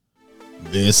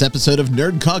This episode of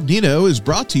Nerdcognito is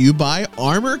brought to you by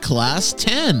Armor Class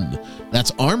 10.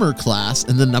 That's Armor Class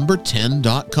and the number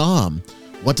 10.com.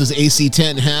 What does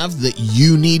AC10 have that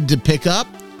you need to pick up?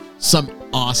 Some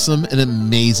awesome and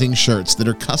amazing shirts that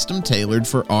are custom tailored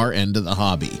for our end of the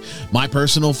hobby. My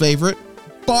personal favorite,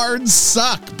 Bards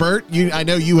Suck. Bert, I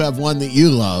know you have one that you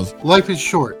love. Life is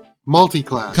short.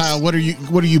 Multi-class. Kyle, what are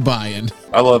you buying?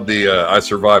 I love the I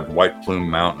Survived White Plume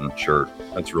Mountain shirt.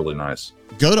 That's really nice.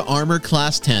 Go to Armor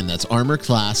Class 10, that's Armor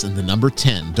Class and the number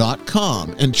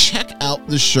 10.com, and check out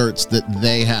the shirts that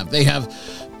they have. They have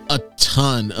a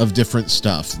ton of different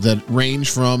stuff that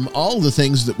range from all the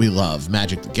things that we love: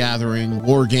 Magic the Gathering,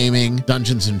 wargaming,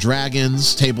 Dungeons and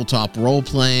Dragons, tabletop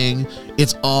role-playing.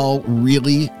 It's all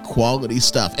really quality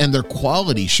stuff, and they're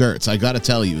quality shirts. I gotta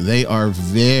tell you, they are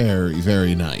very,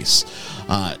 very nice.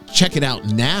 Check it out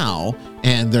now,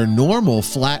 and their normal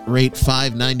flat rate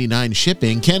 $5.99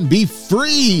 shipping can be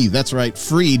free. That's right,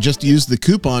 free. Just use the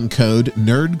coupon code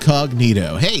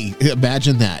Nerdcognito. Hey,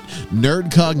 imagine that.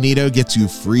 Nerdcognito gets you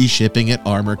free shipping at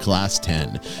Armor Class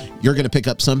 10. You're going to pick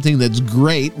up something that's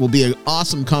great, will be an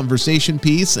awesome conversation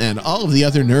piece, and all of the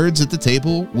other nerds at the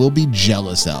table will be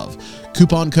jealous of.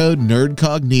 Coupon code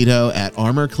Nerdcognito at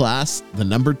ArmorClass, the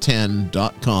number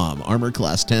 10.com.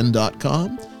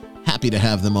 ArmorClass10.com. Happy to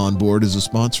have them on board as a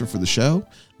sponsor for the show.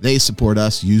 They support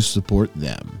us, you support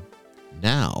them.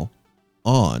 Now,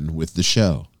 on with the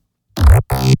show.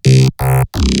 Nerdcognito.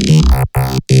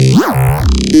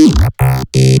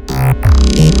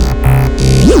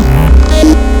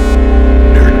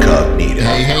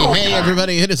 Hey,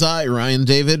 everybody. It is I, Ryan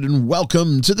David, and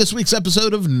welcome to this week's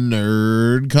episode of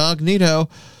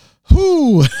Nerdcognito.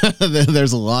 Whew,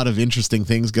 there's a lot of interesting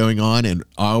things going on, and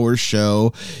our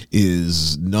show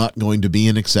is not going to be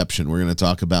an exception. We're going to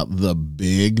talk about the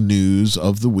big news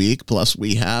of the week, plus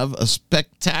we have a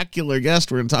spectacular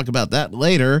guest. We're going to talk about that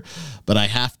later, but I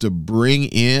have to bring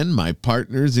in my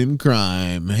partners in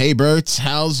crime. Hey, Bert,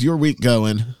 how's your week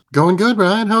going? Going good,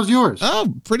 Ryan. How's yours?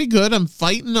 Oh, pretty good. I'm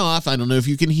fighting off. I don't know if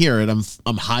you can hear it. I'm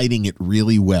hiding it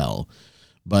really well,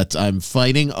 but I'm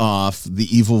fighting off the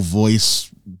evil voice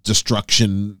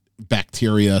destruction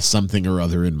bacteria, something or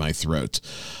other in my throat.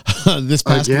 This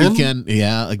past weekend,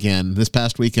 this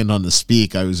past weekend on the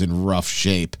Speak, I was in rough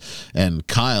shape, and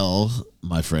Kyle,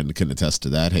 my friend, can attest to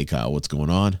that. Hey, Kyle, what's going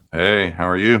on? Hey, how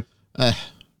are you?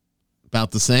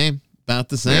 About the same.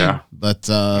 Yeah. But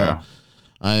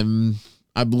I'm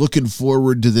looking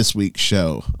forward to this week's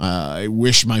show. I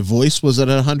wish my voice was at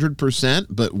 100%,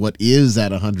 but what is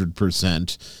at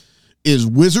 100% is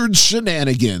Wizard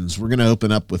Shenanigans. We're going to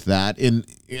open up with that. And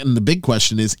the big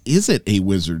question is it a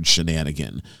Wizard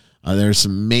Shenanigan? There's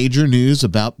some major news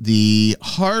about the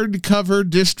hardcover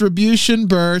distribution,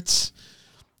 Bert.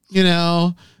 You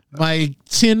know, my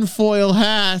tinfoil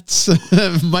hats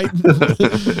might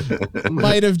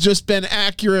have just been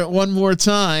accurate one more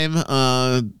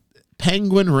time.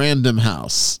 Penguin Random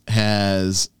House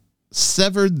has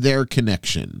severed their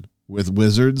connection with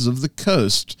Wizards of the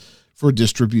Coast for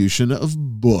distribution of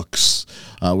books.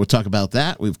 We'll talk about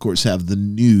that. We, of course, have the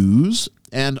news.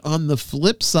 And on the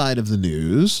flip side of the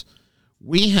news,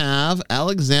 we have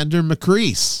Alexander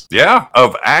Macris. Yeah,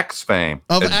 of ACKS fame.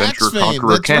 Of Adventure ACKS fame.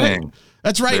 Conqueror King.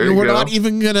 That's right. There And we're you go. not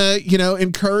even going to,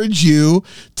 encourage you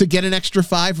to get an extra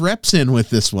 5 reps in with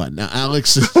this one. Now,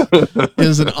 Alex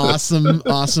is an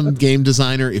awesome game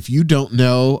designer. If you don't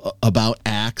know about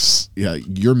ACKS,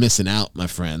 you're missing out, my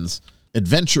friends.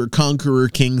 Adventure Conqueror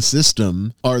King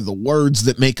system are the words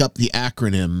that make up the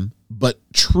acronym, but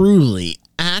truly,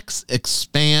 ACKS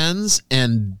expands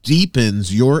and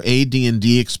deepens your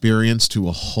AD&D experience to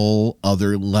a whole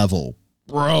other level.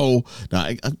 Bro,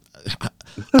 now,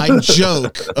 I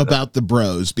joke about the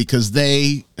bros because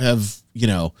they have,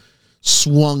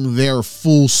 swung their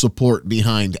full support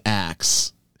behind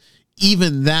ACKS.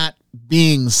 Even that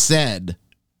being said,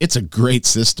 it's a great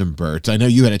system, Bert. I know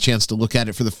you had a chance to look at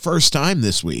it for the first time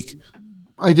this week.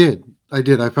 I did. I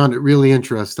found it really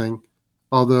interesting.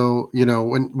 Although,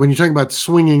 when you're talking about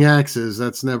swinging axes,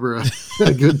 that's never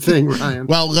a good thing, Ryan.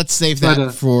 Well, let's save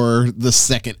that for the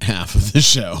second half of the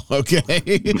show,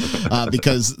 okay?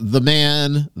 Because the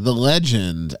man, the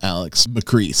legend, Alex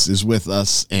Macris, is with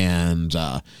us, and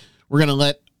we're going to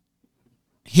let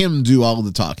him do all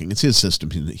the talking. It's his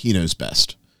system. He knows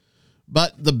best.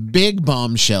 But the big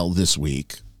bombshell this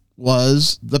week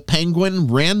was the Penguin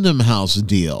Random House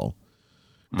deal.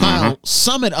 Kyle,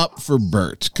 sum it up for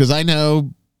Bert, because I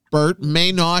know Bert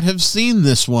may not have seen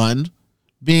this one,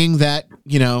 being that,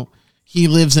 he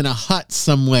lives in a hut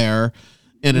somewhere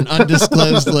in an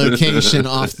undisclosed location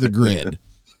off the grid.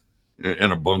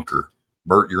 In a bunker.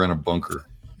 Bert, you're in a bunker.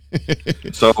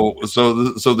 So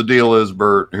the deal is,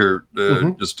 Bert, here,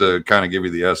 Mhm. just to kind of give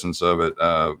you the essence of it,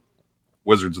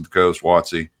 Wizards of the Coast,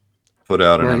 WotC, put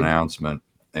out an Right. announcement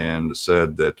and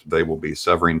said that they will be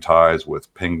severing ties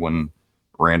with Penguin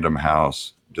Random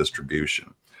House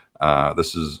distribution.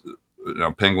 This is,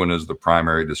 Penguin is the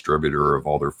primary distributor of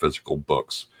all their physical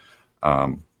books,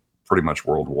 pretty much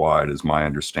worldwide, is my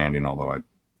understanding, although I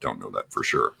don't know that for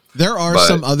sure. There are But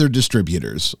some other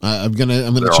distributors. I'm gonna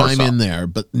there are chime in some. there,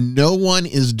 but no one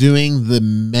is doing the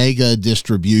mega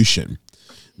distribution.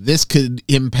 This could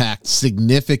impact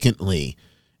significantly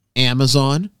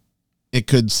Amazon. It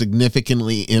could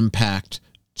significantly impact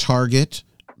Target,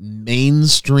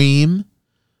 mainstream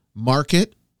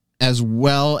market, as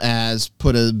well as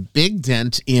put a big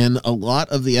dent in a lot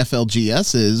of the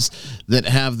FLGSs that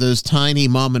have those tiny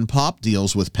mom and pop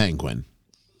deals with Penguin.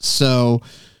 So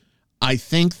I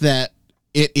think that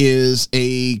it is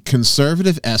a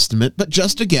conservative estimate, but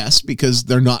just a guess because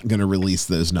they're not going to release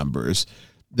those numbers,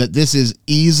 that this is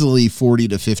easily 40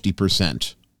 to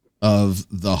 50% of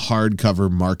the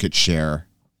hardcover market share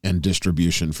and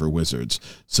distribution for Wizards.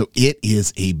 So it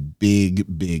is a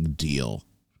big, big deal.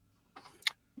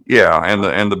 Yeah,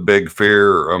 and the big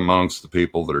fear amongst the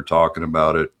people that are talking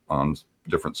about it on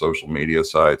different social media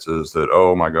sites is that,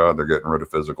 oh my God, they're getting rid of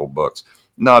physical books.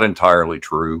 Not entirely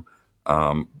true.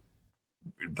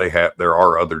 There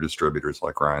are other distributors,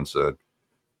 like Ryan said,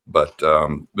 but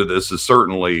this is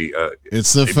certainly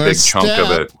It's the a big first chunk of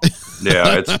step. it.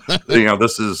 Yeah, it's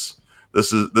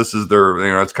this is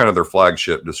their, it's kind of their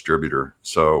flagship distributor.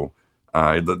 So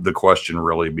the question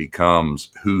really becomes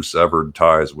who severed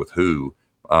ties with who.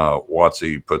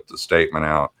 WotC put the statement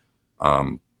out.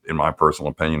 In my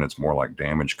personal opinion, it's more like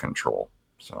damage control.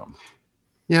 So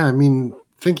Yeah, I mean,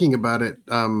 thinking about it,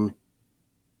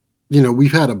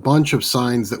 we've had a bunch of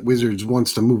signs that Wizards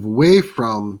wants to move away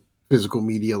from physical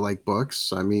media like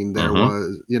books. I mean, there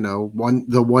was, the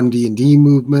 1D&D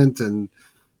movement and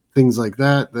things like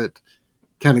that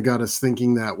kind of got us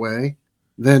thinking that way.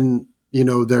 Then,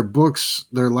 their books,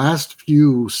 their last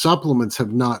few supplements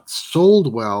have not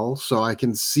sold well. So I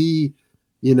can see,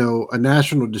 a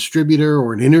national distributor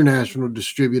or an international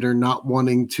distributor not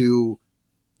wanting to,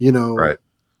 right.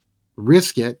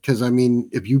 risk it. Because, I mean,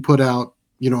 if you put out,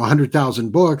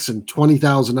 100,000 books and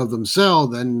 20,000 of them sell,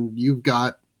 then you've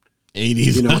got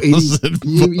 80,000.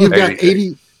 You've got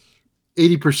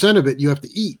 80% of it you have to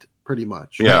eat pretty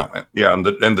much. Yeah, right? yeah, and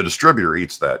the distributor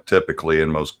eats that typically in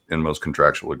most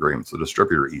contractual agreements. The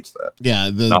distributor eats that. Yeah,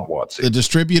 not WotC. The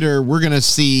distributor, we're going to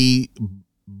see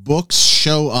books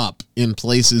show up in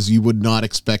places you would not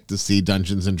expect to see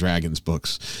Dungeons and Dragons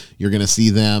books. You're going to see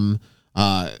them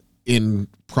in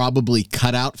probably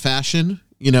cutout fashion,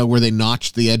 where they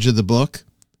notched the edge of the book,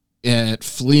 at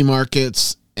flea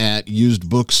markets, at used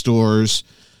bookstores.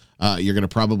 You're going to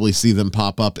probably see them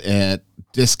pop up at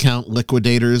discount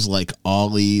liquidators like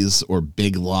Ollie's or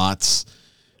Big Lots.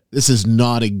 This is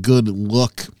not a good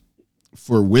look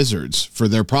for Wizards for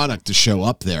their product to show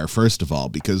up there, first of all,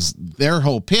 because their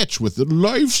whole pitch with the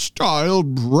lifestyle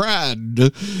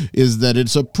brand is that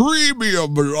it's a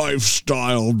premium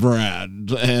lifestyle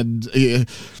brand. And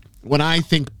when I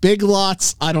think Big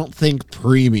Lots, I don't think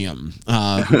premium.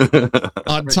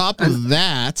 On top of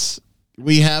that,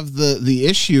 we have the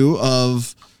issue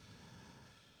of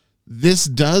this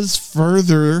does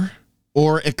further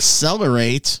or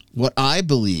accelerate what I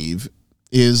believe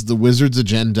is the Wizards'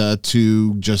 agenda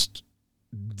to just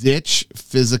ditch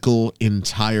physical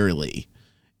entirely.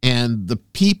 And the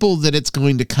people that it's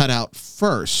going to cut out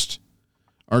first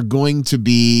are going to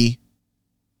be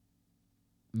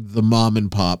the mom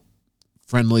and pop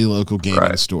friendly local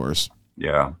gaming stores.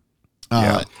 Yeah.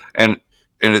 And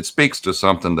it speaks to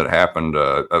something that happened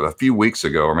a few weeks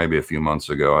ago, or maybe a few months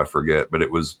ago, I forget, but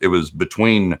it was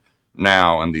between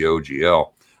now and the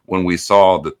OGL when we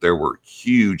saw that there were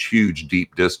huge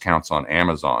deep discounts on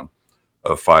Amazon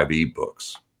of 5e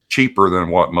books, cheaper than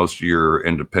what most of your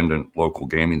independent local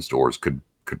gaming stores could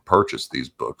purchase these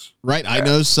books. Right. I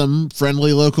know some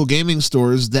friendly local gaming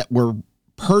stores that were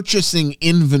purchasing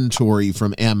inventory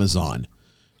from Amazon.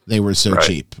 They were so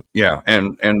cheap. Yeah.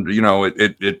 And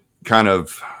it kind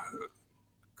of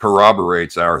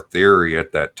corroborates our theory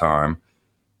at that time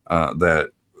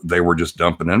that they were just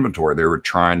dumping inventory. They were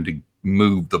trying to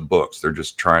move the books. They're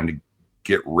just trying to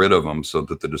get rid of them so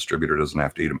that the distributor doesn't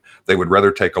have to eat them. They would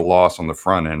rather take a loss on the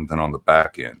front end than on the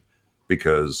back end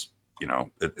because,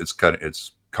 it's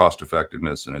cost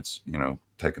effectiveness and it's,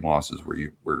 taking losses where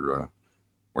you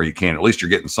can. At least you're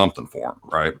getting something for them,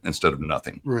 right? Instead of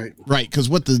nothing. Right. Because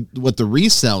what the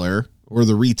reseller or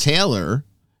the retailer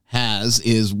has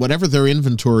is whatever their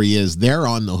inventory is, they're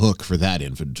on the hook for that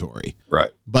inventory.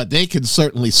 Right. But they can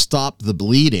certainly stop the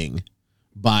bleeding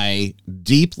by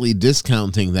deeply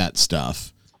discounting that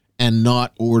stuff and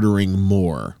not ordering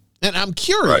more. And I'm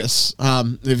curious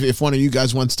if one of you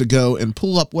guys wants to go and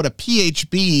pull up what a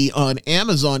PHB on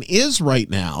Amazon is right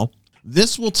now.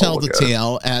 This will tell the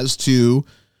tale as to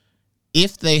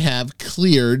if they have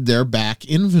cleared their back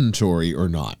inventory or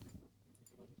not.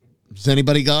 Has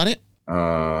anybody got it?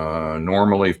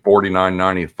 Normally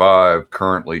 $49.95,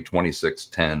 currently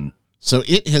 $26.10. So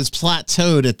it has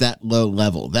plateaued at that low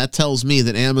level. That tells me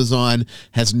that Amazon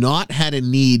has not had a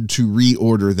need to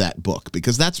reorder that book,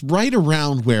 because that's right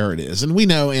around where it is. And we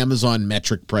know Amazon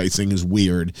metric pricing is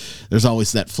weird. There's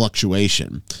always that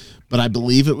fluctuation. But I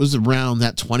believe it was around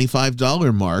that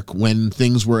 $25 mark when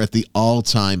things were at the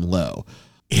all-time low.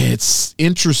 It's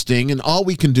interesting, and all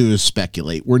we can do is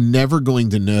speculate. We're never going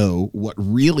to know what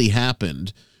really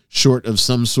happened short of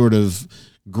some sort of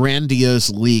grandiose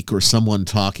leak or someone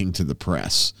talking to the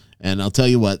press. And I'll tell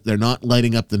you what, they're not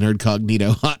lighting up the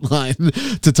Nerdcognito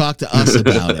hotline to talk to us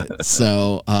about it.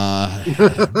 So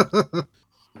I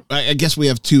guess we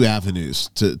have two avenues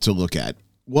to look at.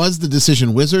 Was the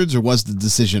decision Wizards or was the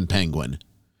decision Penguin?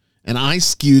 And I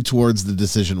skew towards the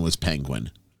decision was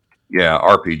Penguin. Yeah,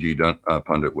 RPG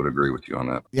Pundit would agree with you on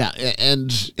that. Yeah,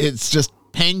 and it's just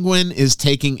Penguin is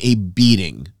taking a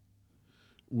beating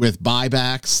with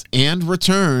buybacks and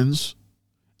returns,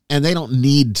 and they don't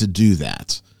need to do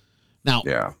that. Now,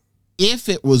 if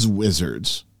it was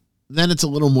Wizards, then it's a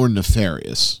little more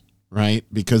nefarious, right?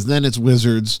 Because then it's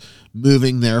Wizards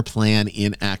moving their plan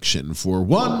in action for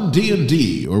one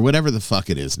D&D or whatever the fuck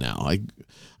it is now. I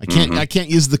can't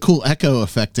use the cool echo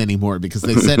effect anymore because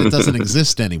they said it doesn't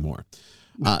exist anymore.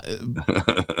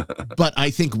 But I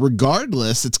think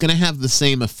regardless, it's going to have the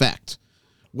same effect.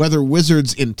 Whether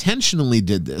Wizards intentionally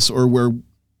did this or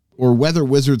whether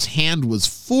Wizards' hand was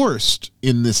forced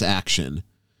in this action,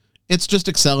 it's just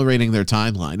accelerating their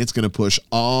timeline. It's going to push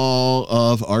all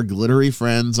of our glittery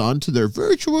friends onto their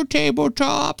virtual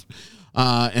tabletop.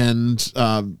 Hey,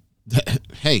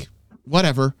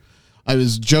 whatever. I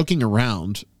was joking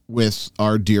around with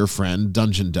our dear friend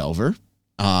Dungeon Delver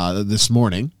this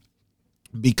morning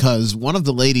because one of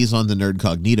the ladies on the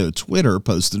Nerdcognito Twitter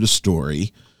posted a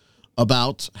story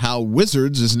about how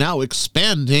Wizards is now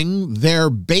expanding their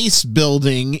base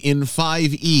building in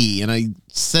 5e. And I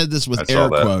said this with air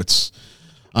quotes,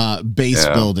 base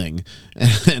building.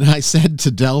 And I said to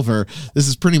Delver, this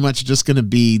is pretty much just going to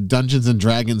be Dungeons and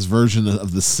Dragons version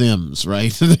of The Sims,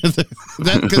 right?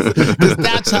 Because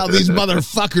that's how these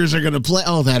motherfuckers are going to play.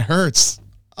 Oh, that hurts.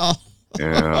 Oh,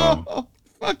 yeah.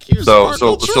 Fuck you,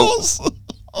 trolls.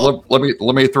 Let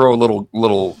me throw a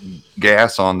little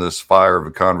gas on this fire of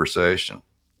a conversation.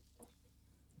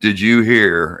 Did you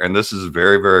hear, and this is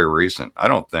very, very recent, I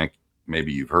don't think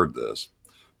maybe you've heard this,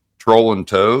 Troll and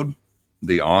Toad,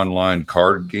 the online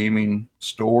card gaming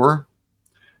store,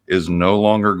 is no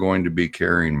longer going to be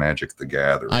carrying Magic the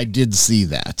Gathering. I did see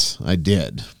that. I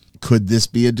did. Could this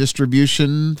be a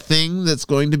distribution thing that's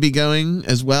going to be going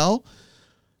as well?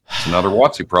 It's another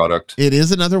WotC product. It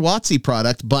is another WotC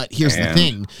product, but here's the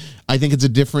thing. I think it's a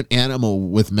different animal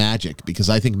with Magic because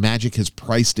I think Magic has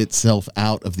priced itself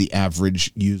out of the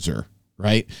average user,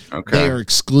 right? Okay. They are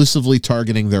exclusively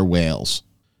targeting their whales,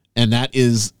 and that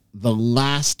is the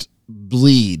last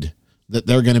bleed that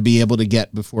they're going to be able to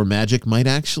get before Magic might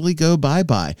actually go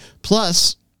bye-bye.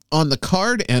 Plus, on the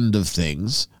card end of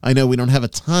things, I know we don't have a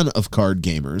ton of card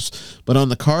gamers, but on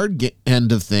the card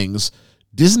end of things,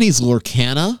 Disney's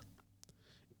Lorcana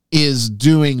is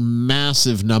doing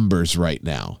massive numbers right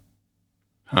now.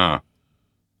 Huh.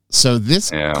 So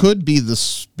this could be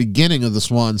the beginning of the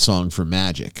swan song for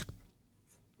Magic.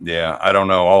 Yeah, I don't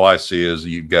know. All I see is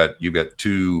you've got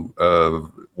two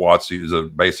WotC's,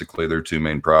 basically their two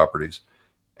main properties,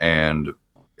 and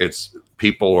it's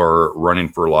people are running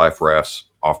for life rafts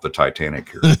off the Titanic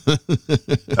here.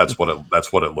 That's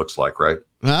what it looks like, right?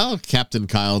 Well, Captain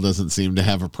Kyle doesn't seem to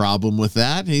have a problem with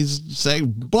that. He's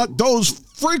saying, but those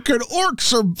freaking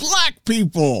orcs are black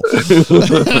people.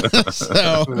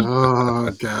 So,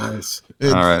 oh, guys.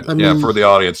 All right. I mean, for the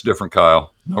audience, different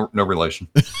Kyle. No relation.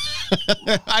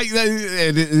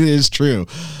 It is true.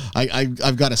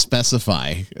 I've got to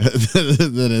specify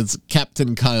that it's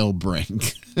Captain Kyle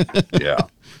Brink. Yeah.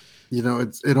 You know,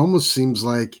 it almost seems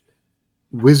like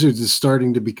Wizards is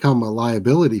starting to become a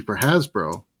liability for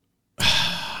Hasbro.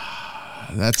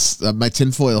 That's my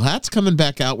tinfoil hat's coming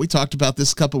back out. We talked about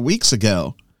this a couple weeks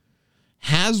ago.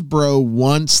 Hasbro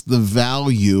wants the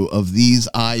value of these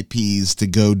IPs to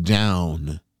go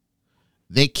down.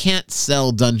 They can't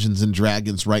sell Dungeons and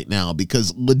Dragons right now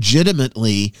because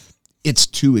legitimately it's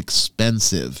too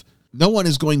expensive. No one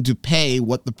is going to pay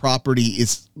what the property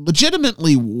is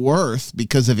legitimately worth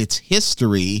because of its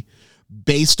history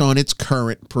based on its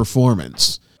current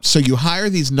performance. So you hire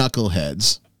these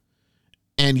knuckleheads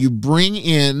and you bring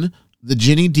in the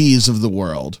Ginny D's of the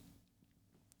world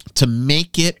to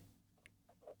make it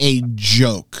a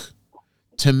joke,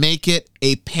 to make it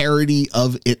a parody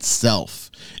of itself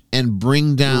and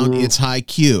bring down its high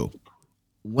Q.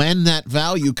 When that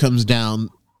value comes down,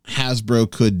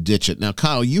 Hasbro could ditch it. Now,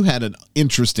 Kyle, you had an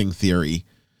interesting theory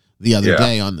the other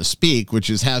day on the Speak, which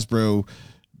is Hasbro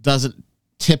doesn't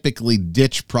typically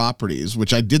ditch properties,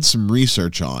 which I did some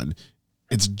research on.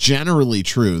 It's generally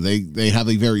true. They have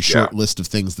a very short list of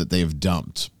things that they have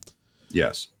dumped.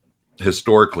 Yes.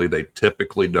 Historically, they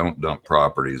typically don't dump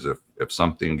properties. If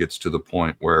something gets to the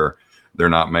point where they're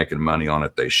not making money on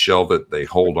it, they shelve it, they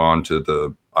hold on to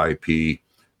the IP,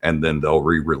 and then they'll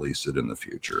re-release it in the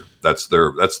future. That's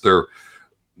their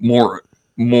more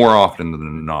often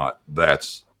than not,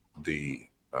 that's the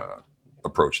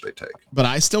approach they take. But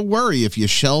I still worry if you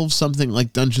shelve something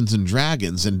like Dungeons and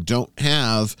Dragons and don't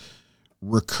have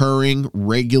recurring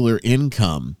regular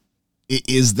income,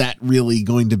 is that really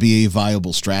going to be a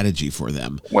viable strategy for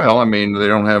them? Well, I mean, they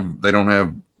don't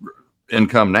have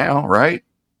income now, right?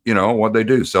 You know what they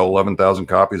do, sell 11,000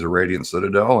 copies of Radiant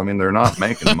Citadel. I mean, they're not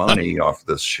making money off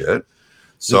this shit.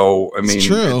 So I mean, it's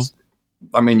true.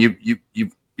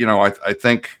 I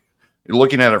think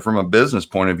looking at it from a business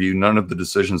point of view, none of the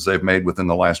decisions they've made within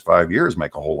the last 5 years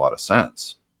make a whole lot of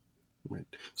sense. Right.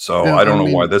 So I don't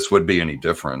know why this would be any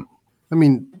different. I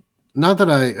mean, not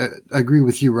that I agree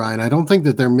with you, Ryan. I don't think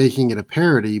that they're making it a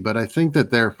parody, but I think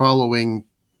that they're following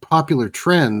popular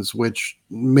trends, which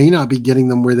may not be getting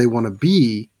them where they want to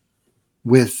be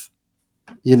with,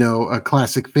 a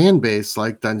classic fan base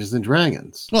like Dungeons and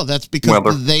Dragons. Well, that's because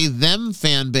the they-them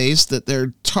fan base that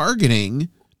they're targeting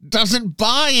doesn't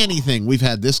buy anything. We've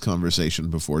had this conversation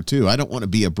before, too. I don't want to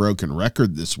be a broken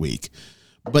record this week,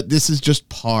 but this is just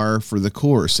par for the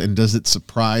course. And does it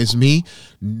surprise me?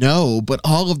 No, but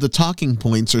all of the talking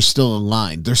points are still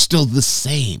aligned. They're still the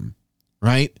same,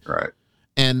 right? Right.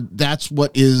 And that's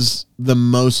what is the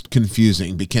most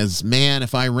confusing because, man,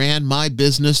 if I ran my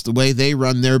business the way they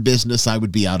run their business, I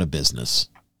would be out of business.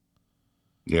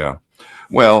 Yeah.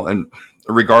 Well, and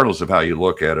regardless of how you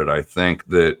look at it, I think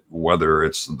that whether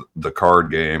it's the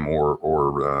card game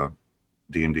or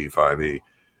D&D 5e,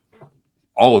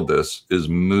 all of this is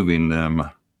moving them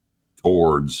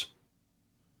towards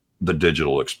the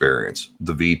digital experience,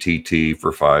 the VTT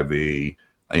for 5e,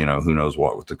 who knows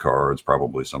what with the cards,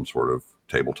 probably some sort of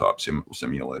tabletop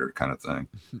simulator kind of thing.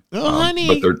 Oh,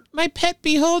 honey, my pet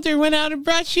beholder went out and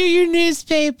brought you your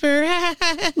newspaper. Isn't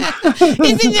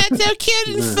that so cute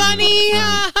and funny?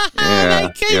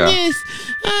 My goodness.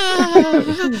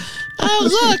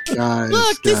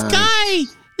 Look, this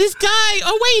guy.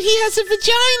 Oh, wait, he has a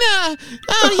vagina.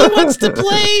 Oh, he wants to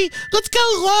play. Let's go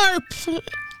LARP.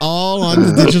 All on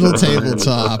the digital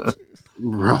tabletop.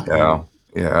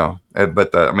 Yeah.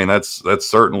 But that's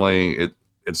certainly,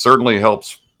 it certainly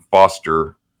helps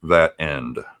foster that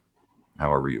end,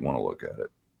 however you want to look at it.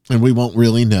 And we won't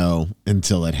really know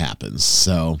until it happens.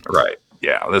 So right.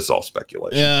 Yeah, this is all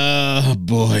speculation. Oh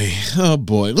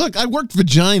boy. Look, I worked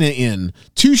vagina in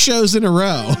 2 shows in a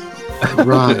row.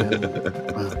 Right.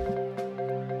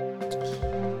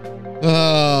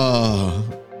 Oh.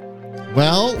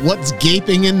 Well, what's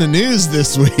gaping in the news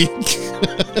this week?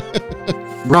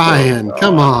 Ryan,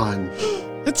 come on.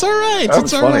 It's all right.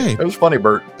 It's all right. It was funny,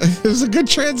 Bert. It was a good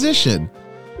transition.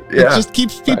 Yeah. It just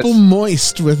keeps people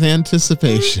moist with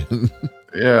anticipation.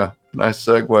 Yeah. Nice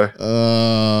segue.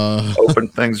 Open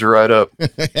things right up.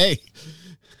 Hey.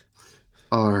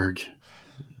 Arg.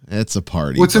 It's a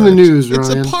party. What's in the news,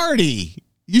 Ryan? It's a party.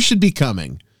 You should be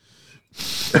coming.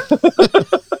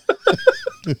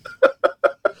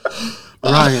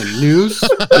 Ryan, news? Do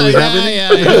we have any?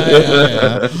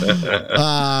 Yeah.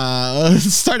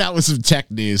 Let's start out with some tech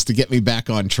news to get me back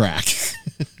on track.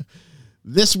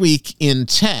 This week in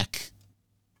tech,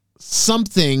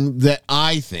 something that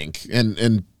I think,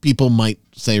 and people might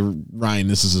say, Ryan,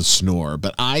 this is a snore,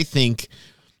 but I think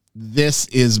this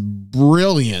is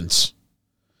brilliant,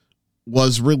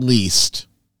 was released,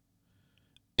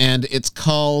 and it's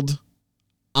called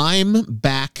I'm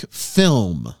Back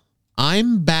Film.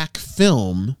 I'm Back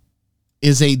Film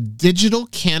is a digital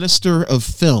canister of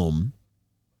film,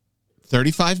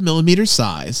 35 millimeter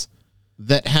size,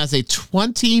 that has a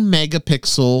 20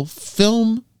 megapixel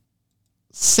film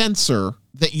sensor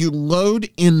that you load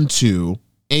into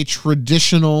a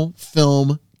traditional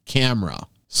film camera.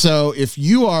 So if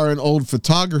you are an old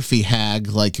photography hag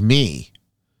like me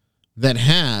that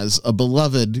has a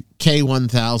beloved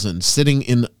K1000 sitting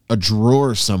in a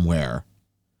drawer somewhere,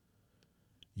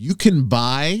 you can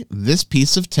buy this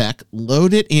piece of tech,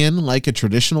 load it in like a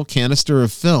traditional canister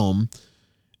of film,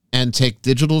 and take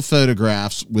digital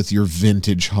photographs with your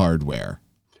vintage hardware.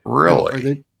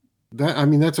 Really?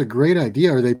 That's a great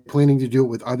idea. Are they planning to do it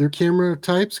with other camera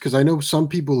types? Because I know some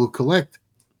people who collect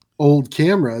old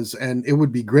cameras, and it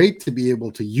would be great to be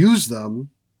able to use them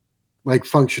like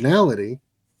functionality.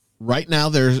 Right now,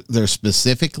 they're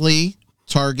specifically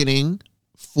targeting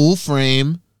full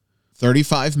frame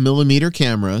 35 millimeter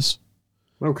cameras.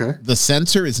 Okay. The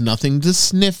sensor is nothing to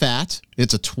sniff at.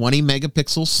 It's a 20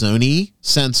 megapixel Sony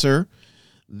sensor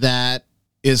that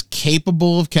is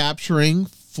capable of capturing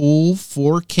full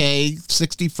 4K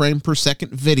 60 frame per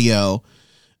second video,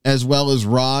 as well as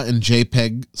RAW and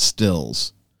JPEG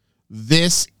stills.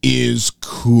 This is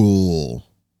cool.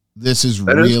 This is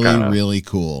really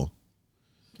cool.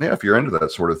 Yeah, if you're into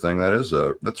that sort of thing,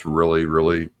 that's really,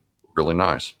 really, really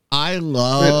nice. I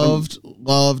loved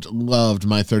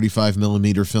my 35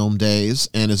 millimeter film days,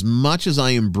 and as much as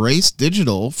I embrace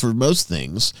digital for most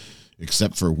things,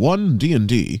 except for one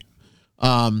D&D,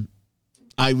 I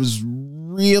was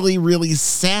really, really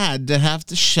sad to have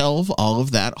to shelve all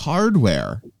of that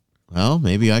hardware. Well,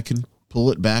 maybe I can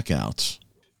pull it back out.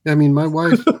 I mean, my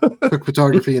wife took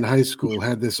photography in high school,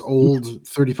 had this old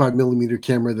 35 millimeter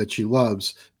camera that she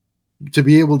loves. To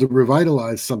be able to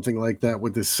revitalize something like that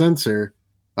with this sensor,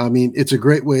 I mean, it's a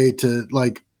great way to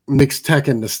like mix tech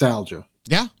and nostalgia.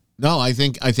 Yeah, no, I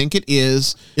think it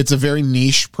is. It's a very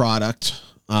niche product.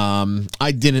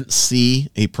 I didn't see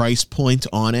a price point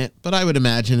on it, but I would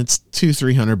imagine it's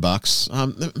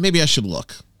 $200-300. Maybe I should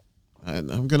look.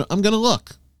 I'm gonna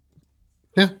look.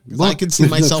 Yeah, I can see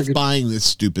myself buying this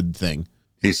stupid thing.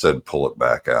 He said, "Pull it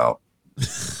back out."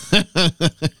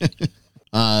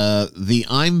 The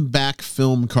I'm Back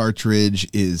film cartridge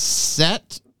is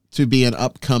set to be an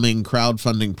upcoming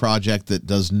crowdfunding project that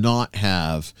does not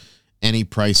have any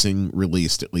pricing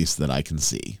released, at least that I can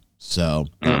see. So,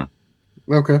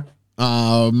 okay.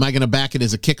 Am I going to back it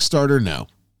as a Kickstarter? No.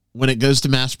 When it goes to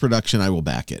mass production, I will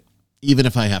back it, even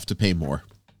if I have to pay more.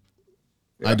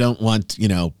 Yeah. I don't want,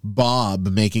 Bob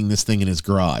making this thing in his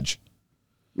garage.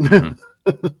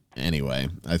 Anyway,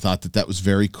 I thought that was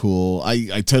very cool.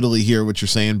 I totally hear what you're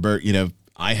saying, Bert.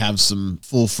 I have some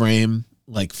full frame,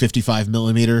 like 55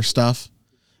 millimeter stuff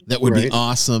that would be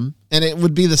awesome. And it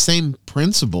would be the same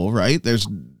principle, right? There's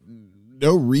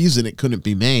no reason it couldn't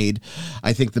be made.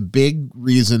 I think the big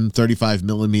reason 35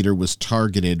 millimeter was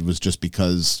targeted was just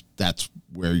because that's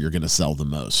where you're going to sell the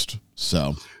most.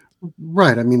 So,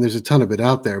 right. I mean, there's a ton of it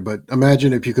out there, but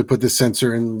imagine if you could put this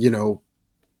sensor in,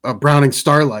 a Browning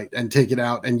Starlight and take it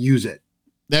out and use it.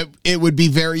 That it would be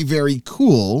very, very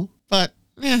cool, but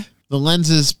the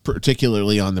lenses,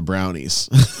 particularly on the Brownies,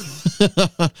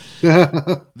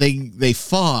 they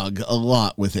fog a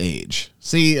lot with age.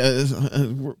 See,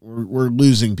 we're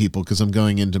losing people because I'm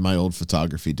going into my old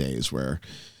photography days where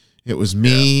it was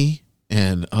me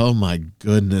and, oh my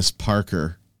goodness,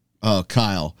 Parker. Oh,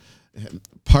 Kyle.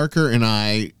 Parker and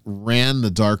I ran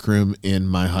the darkroom in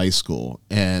my high school,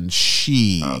 and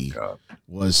she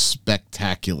was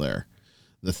spectacular.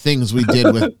 The things we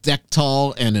did with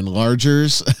Dectol and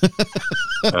enlargers.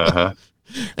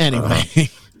 Anyway.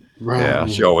 Yeah,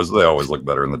 they always look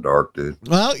better in the dark, dude.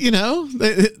 Well,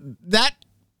 that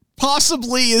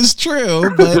possibly is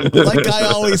true, but like I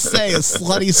always say, a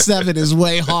slutty 7 is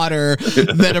way hotter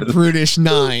than a prudish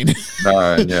 9.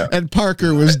 9, yeah. And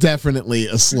Parker was definitely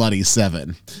a slutty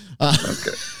 7.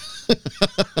 Okay.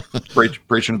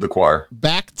 Preaching to the choir.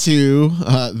 Back to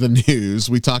the news.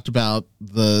 We talked about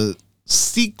the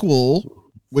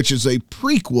sequel, which is a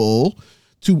prequel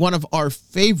to one of our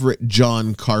favorite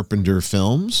John Carpenter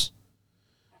films,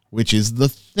 which is The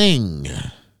Thing.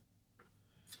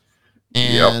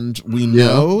 And we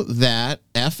know that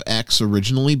FX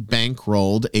originally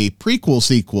bankrolled a prequel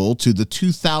sequel to the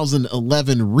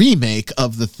 2011 remake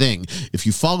of The Thing. If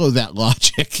you follow that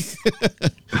logic.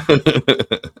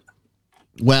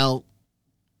 Well,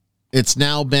 it's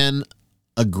now been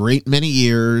a great many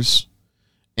years,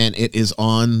 and it is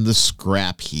on the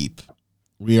scrap heap.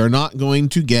 We are not going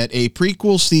to get a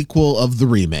prequel sequel of the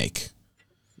remake.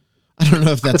 I don't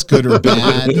know if that's good or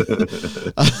bad.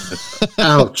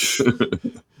 Ouch.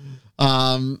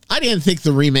 I didn't think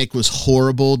the remake was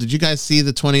horrible. Did you guys see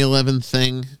the 2011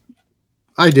 Thing?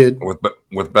 I did.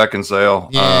 With Beckinsale?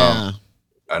 Yeah.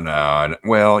 I know.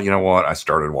 Well, you know what? I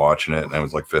started watching it, and it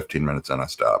was like 15 minutes, and I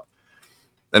stopped.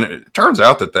 And it turns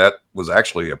out that was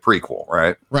actually a prequel,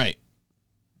 right? Right.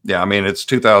 Yeah, I mean, it's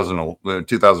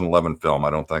 2011 film. I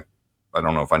don't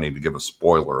know if I need to give a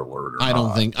spoiler alert or not.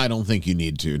 I don't think you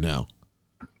need to, no.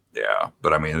 Yeah,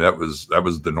 but I mean, that was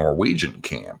the Norwegian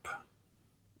camp.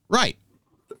 Right.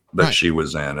 That she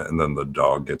was in, and then the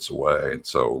dog gets away, and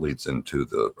so leads into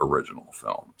the original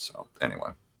film. So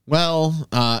anyway. Well,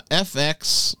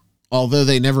 FX, although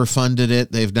they never funded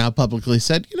it, they've now publicly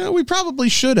said, we probably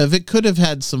should have. It could have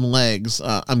had some legs.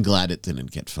 I'm glad it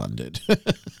didn't get funded.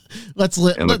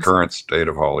 The current state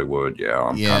of Hollywood,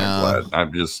 I'm kind of glad.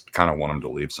 I just kind of want them to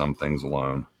leave some things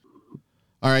alone.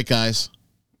 All right, guys.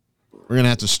 We're going to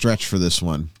have to stretch for this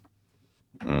one.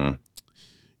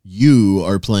 You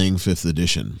are playing 5th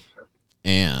edition.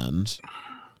 And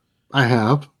I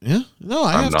have. Yeah. No,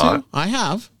 I have too. I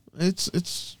have.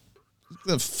 It's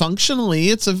functionally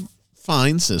it's a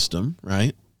fine system,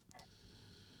 right?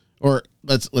 Or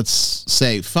let's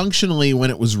say functionally when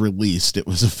it was released, it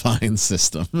was a fine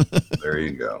system. There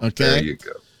you go. Okay. There you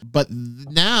go. But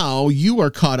now you are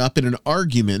caught up in an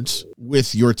argument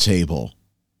with your table.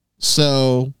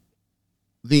 So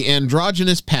the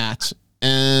androgynous Pat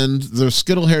and the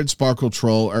skittle-haired Sparkle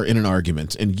Troll are in an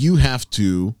argument, and you have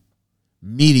to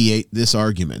mediate this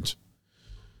argument.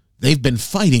 They've been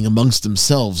fighting amongst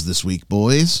themselves this week,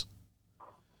 boys.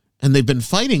 And they've been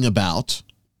fighting about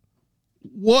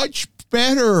what's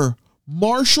better,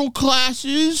 martial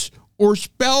classes or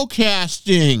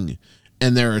spellcasting?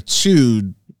 And there are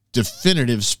two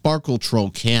definitive Sparkle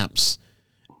Troll camps,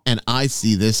 and I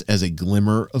see this as a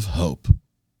glimmer of hope.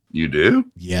 You do?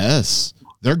 Yes.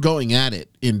 They're going at it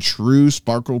in true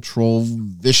Sparkle Troll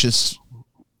vicious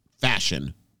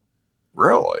fashion.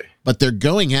 Really? But they're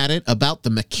going at it about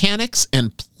the mechanics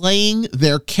and playing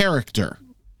their character.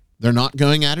 They're not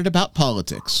going at it about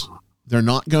politics. They're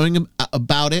not going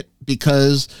about it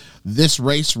because this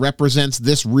race represents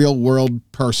this real world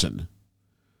person.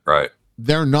 Right.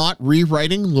 They're not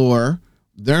rewriting lore.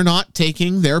 They're not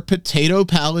taking their potato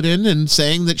paladin and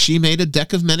saying that she made a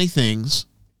deck of many things.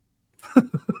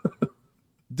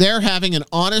 They're having an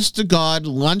honest-to-God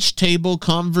lunch table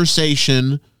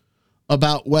conversation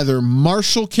about whether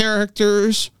martial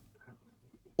characters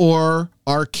or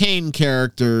arcane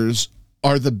characters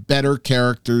are the better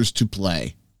characters to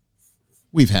play.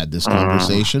 We've had this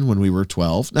conversation when we were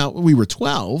 12. Now, we were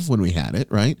 12 when we had it,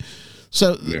 right?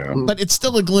 So, but it's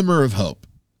still a glimmer of hope.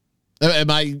 Am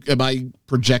I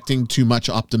projecting too much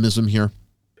optimism here?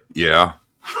 Yeah.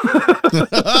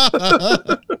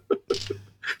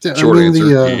 Short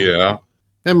answer, yeah.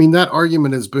 I mean, that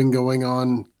argument has been going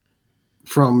on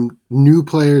from new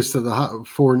players to the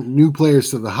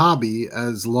hobby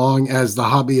as long as the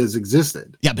hobby has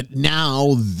existed. Yeah, but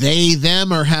now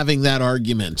them are having that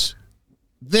argument.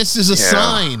 This is a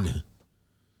sign.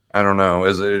 I don't know.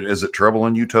 Is it trouble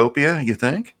in Utopia, you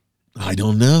think? I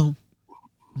don't know.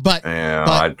 But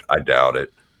I doubt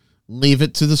it. Leave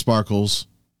it to the Sparkles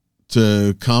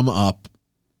to come up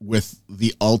with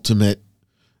the ultimate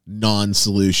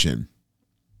non-solution.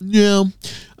 No,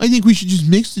 I think we should just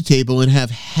mix the table and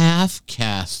have half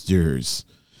casters.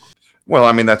 Well,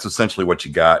 I mean, that's essentially what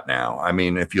you got now. I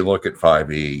mean, if you look at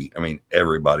 5e, I mean,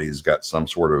 everybody's got some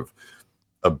sort of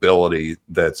ability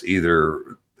that's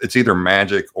either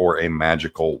magic or a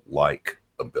magical like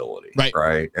ability,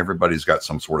 right? Everybody's got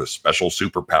some sort of special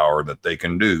superpower that they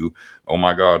can do. Oh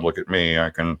my God, look at me.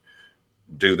 I can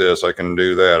do this. I can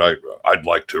do that. I'd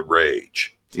like to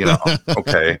rage.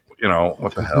 Okay,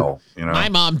 what the hell, My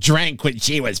mom drank when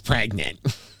she was pregnant.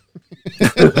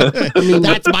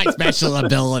 That's my special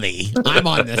ability. I'm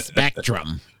on the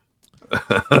spectrum.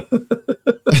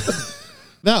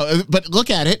 No, but look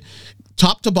at it,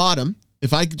 top to bottom.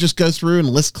 If I could just go through and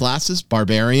list classes: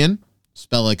 barbarian,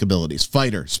 spell-like abilities;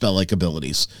 fighter, spell-like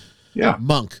abilities;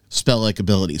 monk, spell-like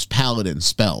abilities; paladin,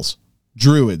 spells;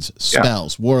 druids,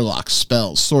 spells; warlocks,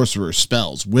 spells; sorcerers,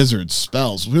 spells; wizards,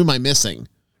 spells. Who am I missing?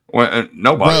 Well,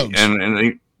 nobody. Rogues.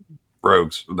 And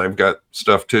rogues, they've got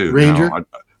stuff too. Ranger,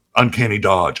 uncanny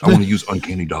dodge. I want to use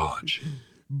uncanny dodge.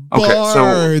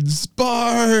 Bards.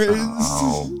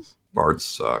 Oh, bards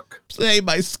suck. Play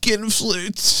my skin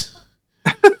flutes.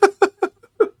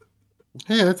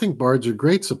 Hey, I think bards are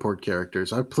great support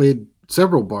characters. I've played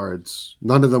several bards.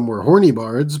 None of them were horny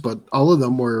bards, but all of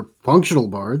them were functional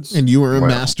bards. And you were a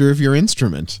master of your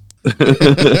instrument.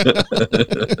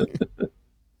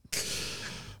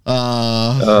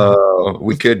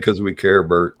 We kid because we care,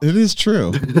 Bert. It is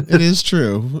true. It is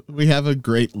true. We have a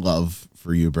great love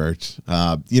for you, Bert.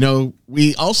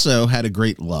 We also had a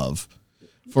great love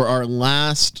for our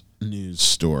last news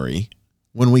story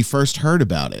when we first heard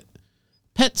about it.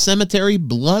 Pet Cemetery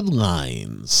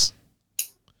Bloodlines.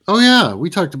 Oh yeah, we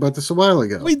talked about this a while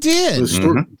ago. We did.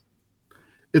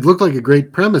 it looked like a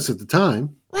great premise at the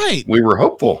time. Right. We were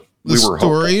hopeful. The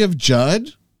story of Judd,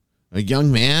 a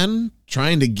young man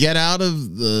trying to get out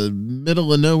of the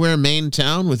middle of nowhere Maine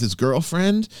town with his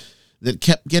girlfriend that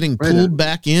kept getting pulled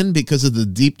back in because of the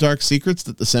deep, dark secrets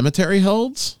that the cemetery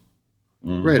holds.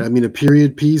 Mm-hmm. Right. I mean, a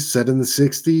period piece set in the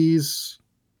 60s.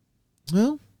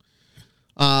 Well,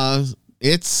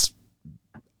 it's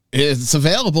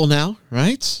available now,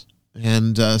 right?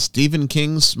 And Stephen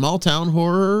King's small town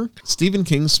horror,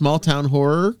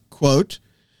 quote,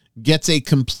 gets a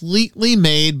completely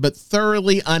made but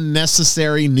thoroughly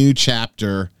unnecessary new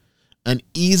chapter, an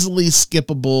easily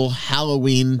skippable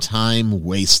Halloween time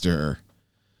waster.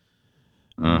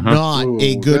 Not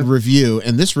a good review.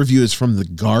 And this review is from The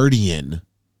Guardian.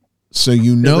 So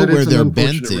you know where their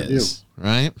bent is,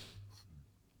 right?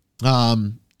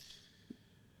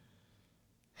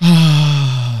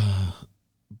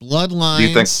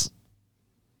 Bloodlines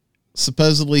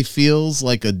supposedly feels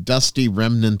like a dusty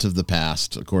remnant of the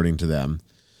past, according to them.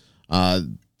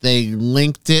 They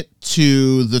linked it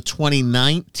to the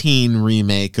 2019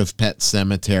 remake of Pet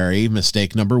Sematary,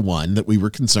 Mistake Number 1, that we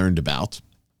were concerned about,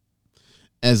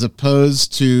 as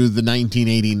opposed to the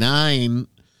 1989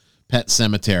 Pet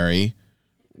Sematary,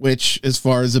 which, as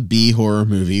far as a B horror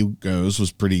movie goes,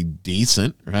 was pretty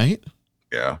decent, right?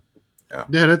 Yeah.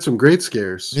 Yeah, it had some great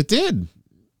scares. It did.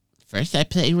 First I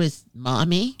played with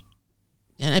Mommy,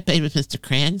 then I played with Mr.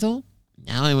 Crandall.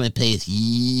 Now I want to play with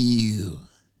you.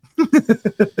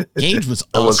 Gage was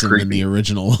awesome in the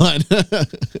original one.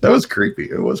 That was creepy.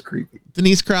 It was creepy.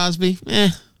 Denise Crosby,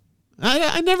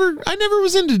 I never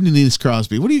was into Denise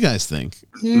Crosby. What do you guys think?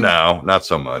 No, not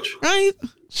so much. Right?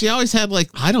 She always had, like,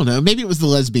 I don't know, maybe it was the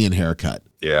lesbian haircut.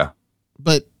 Yeah.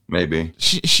 But maybe.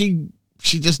 She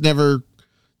just never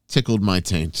tickled my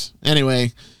taint.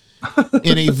 Anyway,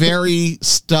 in a very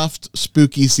stuffed,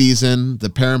 spooky season, the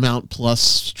Paramount Plus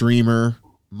streamer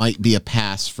might be a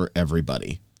pass for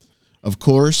everybody. Of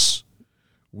course,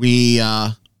 we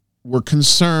were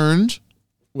concerned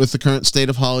with the current state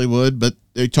of Hollywood, but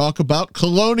they talk about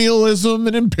colonialism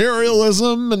and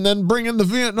imperialism and then bring in the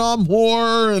Vietnam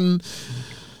War, and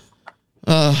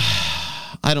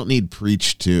I don't need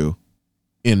preached to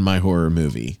in my horror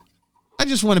movie. I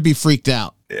just want to be freaked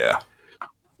out. Yeah.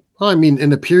 Well, I mean,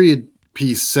 in a period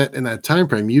piece set in that time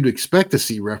frame, you'd expect to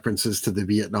see references to the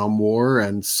Vietnam War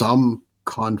and some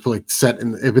conflict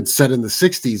if it's set in the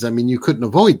 60s. I mean, you couldn't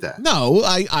avoid that. No,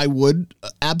 I would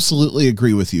absolutely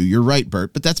agree with you. You're right,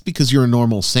 Bert, but that's because you're a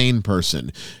normal, sane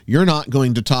person. You're not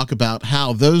going to talk about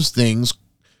how those things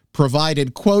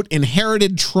provided, quote,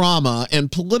 inherited trauma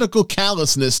and political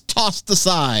callousness tossed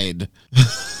aside.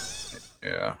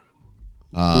 Yeah.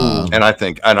 And I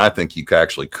think you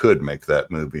actually could make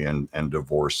that movie and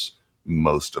divorce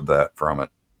most of that from it,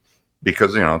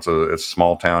 because it's a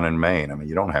small town in Maine. I mean,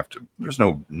 you don't have to. There's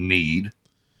no need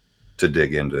to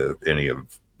dig into any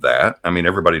of that. I mean,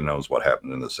 everybody knows what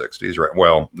happened in the 60s, right?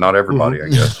 Well, not everybody, I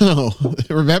guess. No,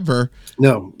 remember?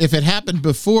 No. If it happened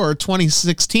before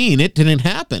 2016, it didn't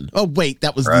happen. Oh, wait,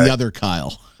 that was the other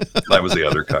Kyle. That was the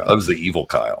other Kyle. That was the evil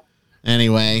Kyle.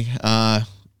 Anyway,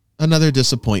 another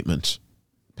disappointment.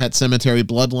 Pet Sematary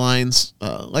Bloodlines.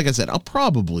 Like I said, I'll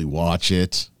probably watch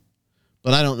it,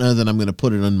 but I don't know that I'm going to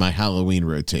put it on my Halloween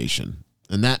rotation.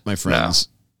 And that, my friends,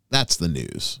 that's the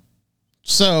news.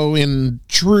 So, in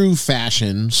true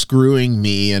fashion, screwing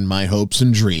me and my hopes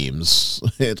and dreams,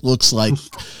 it looks like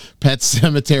Pet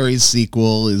Sematary's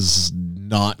sequel is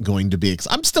not going to be...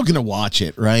 I'm still going to watch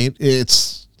it, right?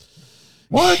 It's...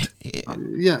 What?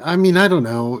 Yeah, I mean, I don't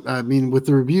know. I mean, with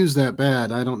the reviews that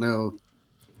bad, I don't know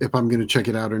if I'm going to check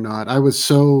it out or not. I was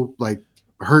so,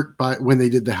 hurt by when they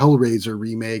did the Hellraiser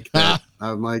remake that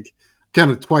I'm,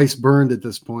 kind of twice burned at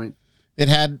this point. It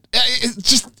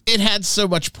had so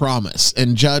much promise,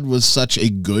 and Judd was such a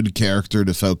good character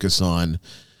to focus on.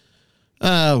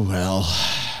 Let's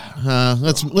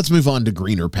move on to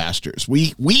greener pastures.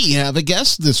 We have a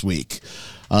guest this week,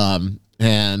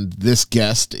 and this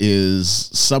guest is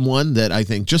someone that I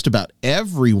think just about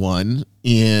everyone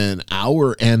in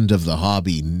our end of the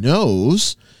hobby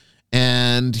knows.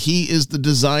 And he is the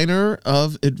designer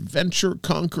of Adventure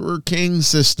Conqueror King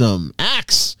system,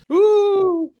 ACKS.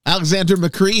 Woo! Alexander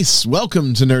Macris,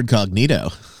 welcome to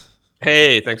Nerdcognito.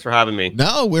 Hey, thanks for having me.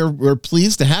 No, we're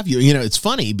pleased to have you. It's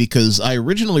funny because I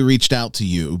originally reached out to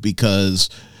you because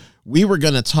we were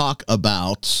going to talk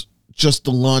about just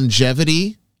the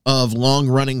longevity of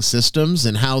long-running systems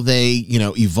and how they,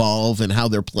 evolve and how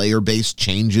their player base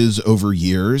changes over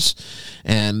years.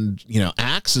 And,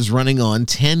 ACKS is running on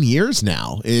 10 years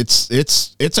now. It's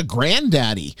a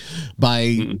granddaddy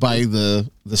by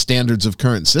the standards of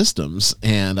current systems.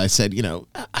 And I said,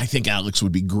 I think Alex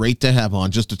would be great to have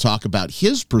on just to talk about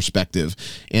his perspective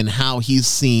and how he's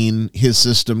seen his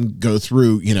system go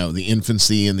through, the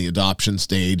infancy and the adoption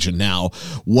stage and now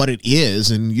what it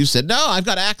is. And you said, no, I've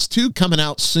got ACKS 2 coming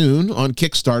out soon on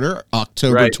Kickstarter,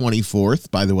 October 24th,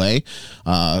 by the way.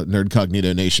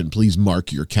 Nerdcognito Nation, please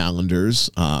mark your calendars.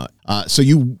 So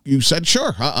you said,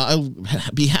 sure, I'll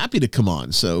be happy to come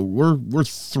on. So we're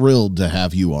thrilled to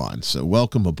have you on. So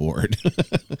welcome aboard.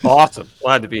 Awesome.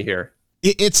 Glad to be here.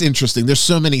 It's interesting. There's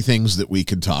so many things that we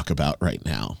could talk about right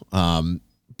now.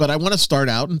 But I want to start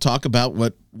out and talk about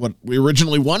what we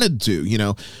originally wanted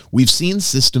to. We've seen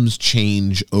systems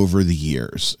change over the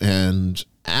years, and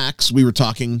ACKS, we were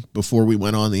talking before we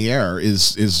went on the air,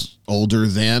 is older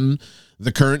than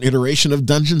the current iteration of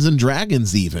Dungeons and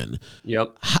Dragons even.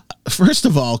 Yep. First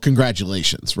of all,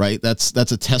 congratulations, right? That's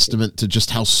a testament to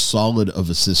just how solid of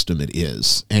a system it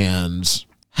is. And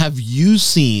have you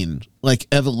seen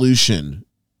evolution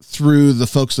through the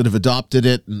folks that have adopted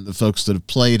it and the folks that have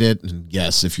played it? And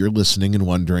yes, if you're listening and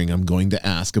wondering, I'm going to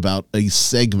ask about a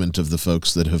segment of the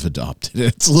folks that have adopted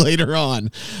it later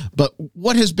on. But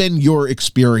what has been your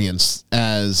experience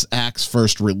as ACKS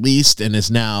first released and is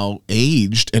now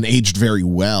aged very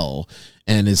well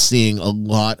and is seeing a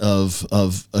lot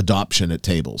of adoption at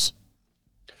tables?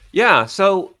 Yeah,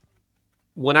 so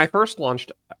when I first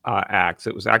launched ACKS,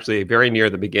 it was actually very near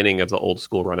the beginning of the old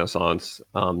school renaissance.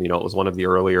 It was one of the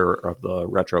earlier of the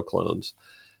retro clones.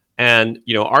 And,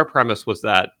 our premise was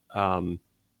that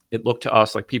it looked to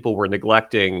us like people were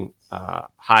neglecting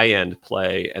high-end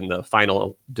play and the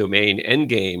final domain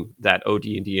endgame that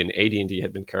OD&D and AD&D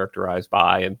had been characterized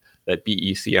by and that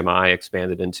BECMI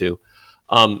expanded into.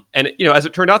 As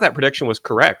it turned out, that prediction was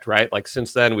correct, right?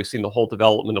 Since then, we've seen the whole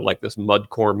development of this mud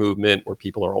core movement where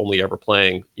people are only ever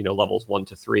playing, levels 1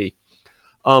 to 3.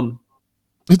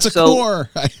 It's a core.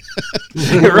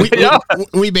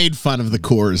 We made fun of the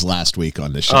cores last week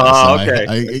on the show.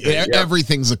 Okay.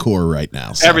 Everything's a core right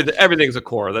now. So. Everything's a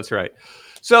core. That's right.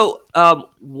 So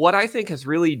what I think has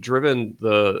really driven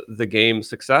the game's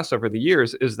success over the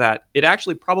years is that it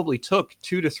actually probably took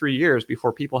 2 to 3 years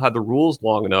before people had the rules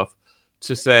long enough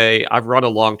to say, I've run a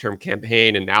long-term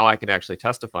campaign and now I can actually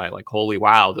testify holy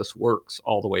wow, this works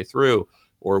all the way through.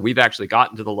 Or we've actually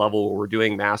gotten to the level where we're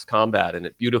doing mass combat and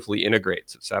it beautifully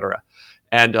integrates, etc.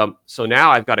 And so now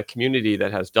I've got a community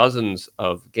that has dozens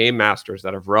of game masters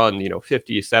that have run,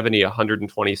 50, 70,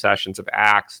 120 sessions of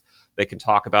ACKS. They can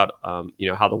talk about,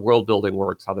 how the world building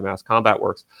works, how the mass combat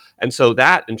works. And so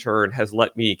that in turn has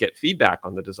let me get feedback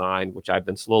on the design, which I've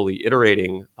been slowly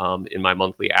iterating in my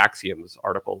monthly Axioms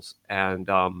articles. And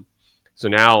so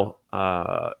now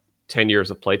 10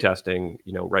 years of playtesting,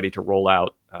 ready to roll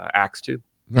out ACKS 2.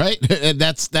 Right. And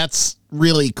that's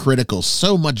really critical.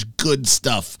 So much good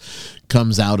stuff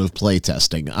comes out of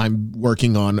playtesting. I'm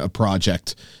working on a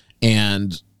project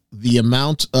and the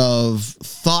amount of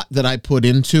thought that I put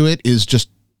into it is just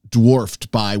dwarfed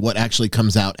by what actually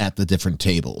comes out at the different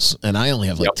tables. And I only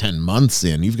have 10 months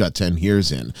in. You've got 10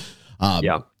 years in.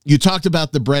 You talked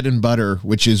about the bread and butter,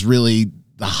 which is really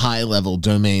the high level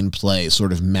domain play,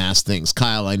 sort of mass things.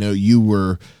 Kyle, I know you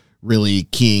were really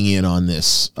keying in on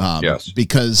this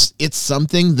because it's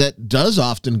something that does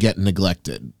often get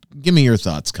neglected. Give me your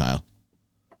thoughts, Kyle.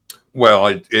 Well,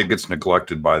 it gets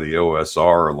neglected by the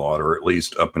OSR a lot, or at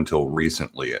least up until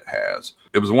recently it has.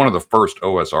 It was one of the first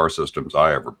OSR systems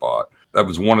I ever bought. That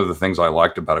was one of the things I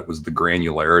liked about it was the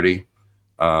granularity.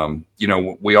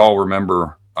 We all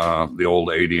remember the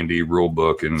old AD&D rule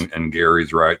book and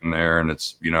Gary's writing there and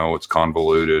it's, it's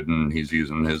convoluted and he's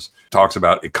using talks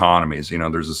about economies.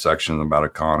 There's a section about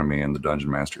economy in the Dungeon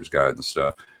Master's Guide and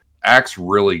stuff. ACKS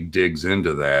really digs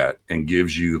into that and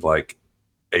gives you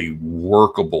a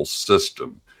workable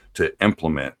system to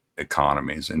implement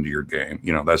economies into your game.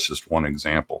 That's just one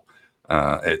example.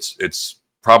 It's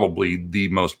probably the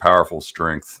most powerful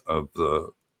strength of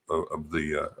the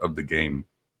game,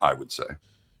 I would say.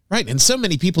 Right. And so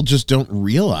many people just don't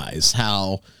realize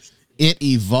how it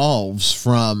evolves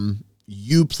from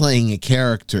you playing a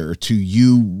character to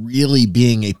you really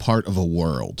being a part of a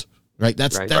world. Right.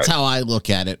 That's how I look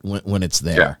at it when it's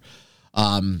there.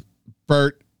 Yeah.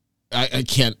 Bert, I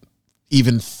can't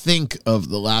even think of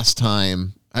the last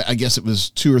time. I guess it was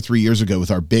 2 or 3 years ago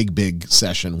with our big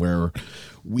session where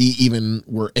we even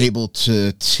were able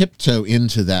to tiptoe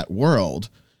into that world.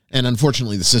 And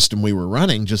unfortunately, the system we were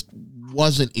running just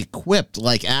wasn't equipped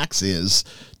like ACKS is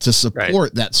to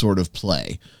support that sort of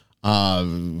play.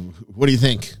 What do you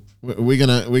think? We're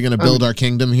gonna build our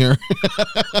kingdom here.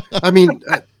 I mean,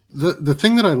 the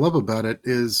thing that I love about it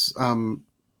is,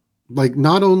 like,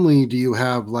 not only do you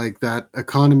have like that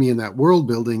economy and that world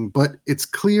building, but it's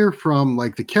clear from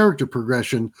like the character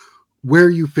progression where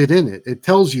you fit in it. It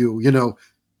tells you, you know,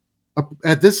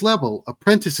 at this level,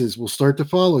 apprentices will start to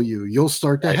follow you. You'll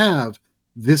start to have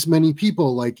this many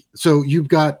people. Like, so you've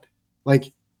got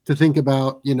like to think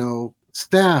about, you know,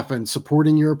 staff and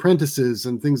supporting your apprentices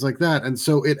and things like that. And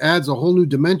so it adds a whole new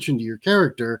dimension to your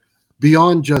character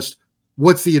beyond just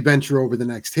what's the adventure over the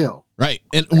next hill. Right.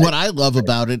 And what I love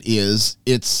about it is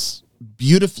it's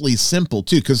beautifully simple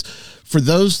too, because for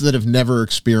those that have never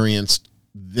experienced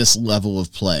this level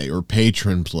of play or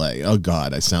patron play, oh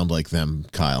God, I sound like them,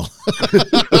 Kyle.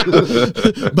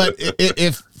 But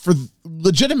if for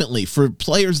legitimately for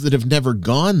players that have never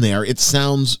gone there, it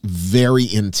sounds very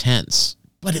intense.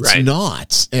 But it's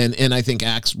not, and I think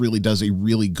ACKS really does a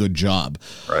really good job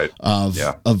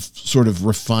of sort of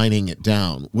refining it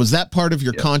down. Was that part of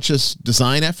your conscious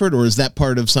design effort, or is that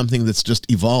part of something that's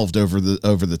just evolved over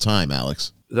the time,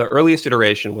 Alex? The earliest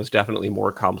iteration was definitely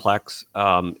more complex.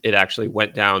 It actually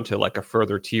went down to like a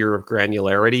further tier of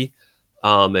granularity.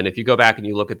 And if you go back and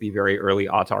you look at the very early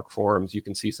Autark forums, you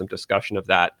can see some discussion of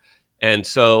that. And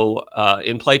so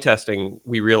in playtesting,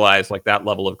 we realized like that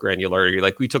level of granularity,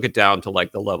 like we took it down to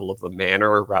like the level of the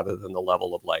manor rather than the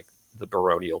level of like the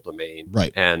baronial domain.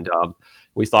 Right. And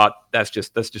we thought that's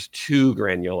just too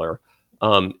granular.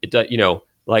 It does, you know,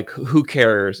 like who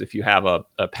cares if you have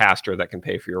a pastor that can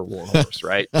pay for your war horse,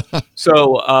 right?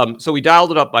 So we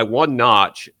dialed it up by one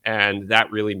notch, and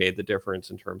that really made the difference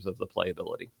in terms of the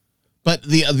playability. But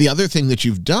the other thing that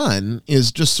you've done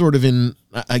is just sort of in,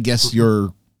 I guess,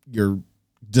 your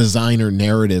designer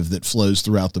narrative that flows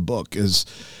throughout the book is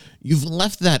you've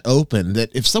left that open,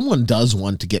 that if someone does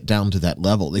want to get down to that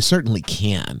level, they certainly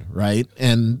can, right?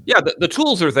 And yeah, the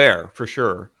tools are there for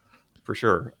sure.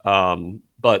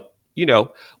 But you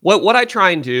know, what I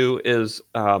try and do is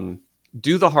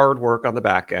do the hard work on the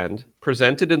back end,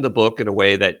 present it in the book in a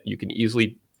way that you can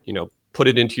easily, you know, put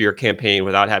it into your campaign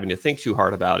without having to think too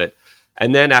hard about it.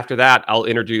 And then after that, I'll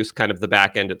introduce kind of the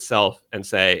back end itself and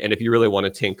say, and if you really want to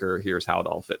tinker, here's how it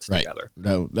all fits together.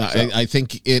 No, I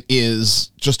think it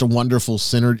is just a wonderful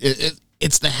synergy.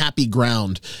 It's the happy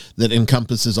ground that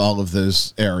encompasses all of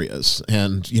those areas.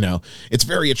 And, you know, it's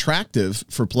very attractive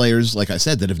for players, like I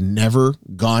said, that have never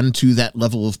gone to that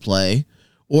level of play,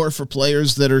 or for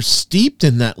players that are steeped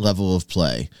in that level of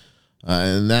play.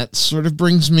 And that sort of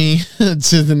brings me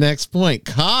to the next point.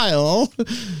 Kyle,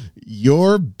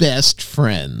 your best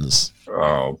friends.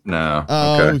 Oh, no.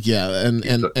 Oh, okay. yeah.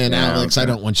 And Alex, okay. I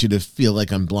don't want you to feel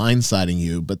like I'm blindsiding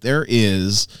you, but there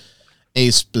is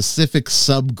a specific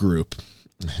subgroup,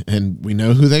 and we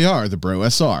know who they are, the Bro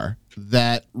SR,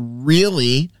 that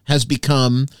really has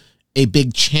become a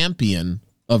big champion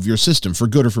of your system, for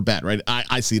good or for bad, right?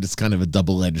 I see it as kind of a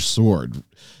double-edged sword,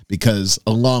 because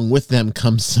along with them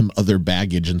comes some other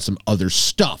baggage and some other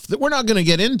stuff that we're not going to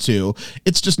get into.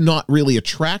 It's just not really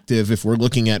attractive if we're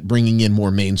looking at bringing in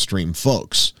more mainstream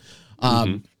folks.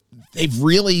 They've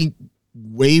really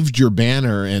waved your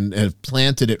banner and have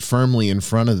planted it firmly in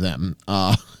front of them.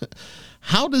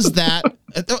 How does that...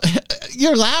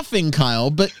 You're laughing, Kyle,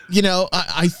 but, you know,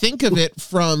 I think of it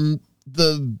from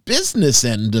the business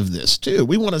end of this too.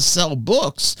 We want to sell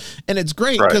books, and it's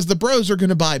great because the bros are going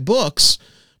to buy books,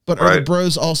 but are the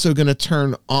bros also going to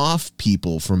turn off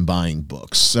people from buying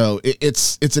books? So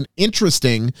it's an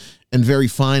interesting and very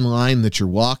fine line that you're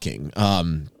walking.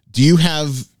 Do you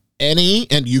have any,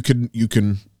 and you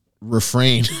can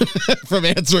refrain from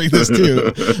answering this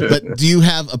too, but do you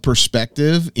have a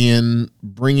perspective in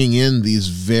bringing in these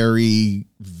very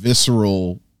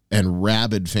visceral and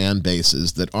rabid fan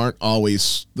bases that aren't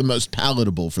always the most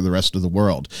palatable for the rest of the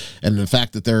world? And the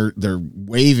fact that they're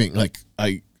waving, like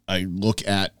I look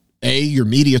at your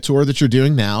media tour that you're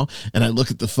doing now, and I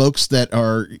look at the folks that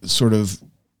are sort of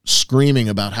screaming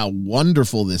about how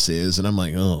wonderful this is, and I'm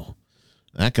like, oh,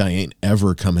 that guy ain't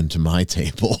ever coming to my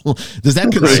table. Does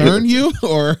that concern you?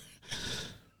 Or,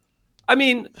 I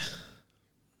mean,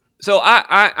 so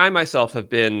I myself have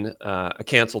been a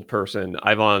canceled person.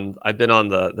 I've been on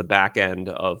the back end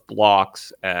of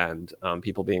blocks and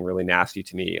people being really nasty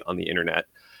to me on the internet.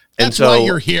 And that's why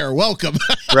you're here. Welcome.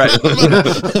 Right.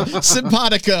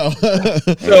 Simpatico.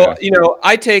 So, you know,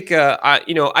 I take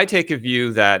a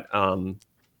view that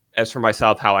as for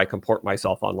myself, how I comport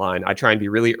myself online, I try and be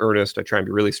really earnest. I try and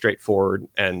be really straightforward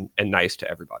and nice to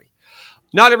everybody.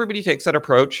 Not everybody takes that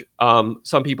approach.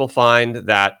 Some people find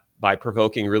that by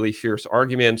provoking really fierce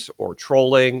arguments or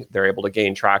trolling, they're able to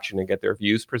gain traction and get their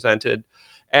views presented.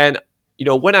 And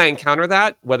when I encounter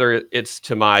that, whether it's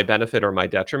to my benefit or my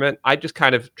detriment, I just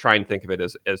kind of try and think of it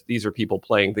as these are people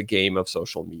playing the game of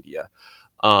social media.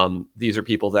 These are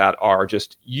people that are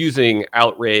just using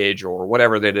outrage or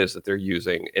whatever that is that they're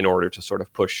using in order to sort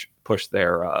of push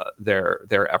their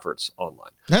efforts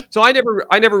online. So I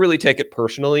never really take it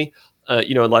personally,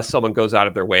 unless someone goes out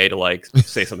of their way to like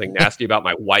say something nasty about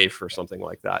my wife or something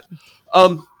like that.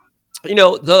 The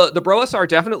BroSR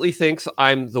definitely thinks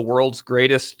I'm the world's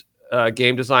greatest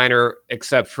game designer,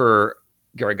 except for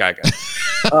Gary Gygax.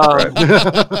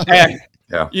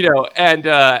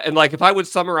 And like if I would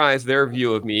summarize their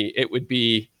view of me, it would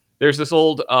be there was this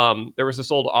old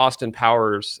Austin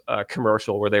Powers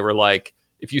commercial where they were like,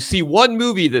 if you see one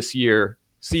movie this year,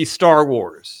 see Star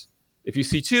Wars. If you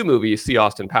see two movies, see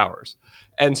Austin Powers.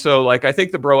 And so like I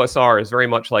think the BroSR is very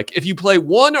much like if you play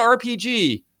one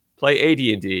RPG, play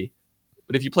AD&D.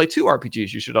 But if you play two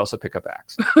RPGs, you should also pick up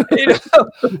ACKS.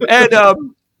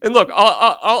 And look,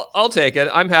 I'll take it.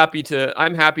 I'm happy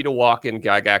to walk in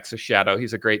Gygax's shadow.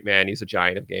 He's a great man. He's a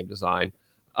giant of game design.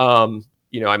 I'm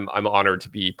honored to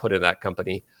be put in that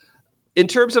company. In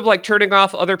terms of like turning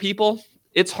off other people,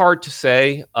 it's hard to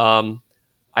say.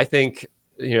 I think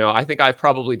I've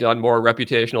probably done more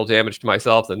reputational damage to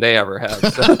myself than they ever have.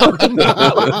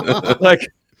 So, like.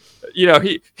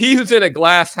 He who's in a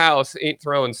glass house ain't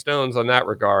throwing stones on that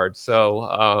regard. So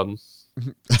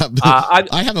I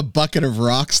have a bucket of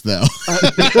rocks though.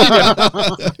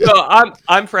 So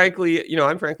I'm frankly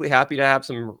happy to have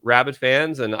some rabid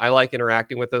fans, and I like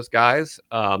interacting with those guys.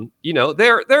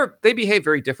 They behave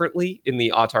very differently in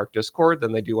the Autark Discord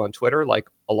than they do on Twitter. Like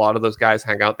a lot of those guys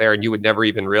hang out there, and you would never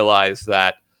even realize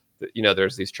that.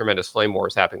 There's these tremendous flame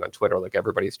wars happening on Twitter. Like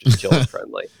everybody's just chill and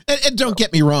friendly. And don't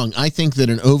get me wrong. I think that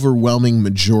an overwhelming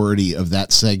majority of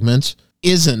that segment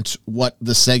isn't what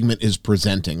the segment is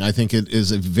presenting. I think it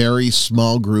is a very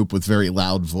small group with very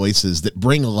loud voices that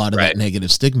bring a lot of that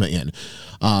negative stigma in.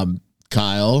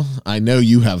 Kyle, I know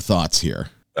you have thoughts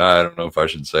here. I don't know if I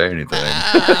should say anything.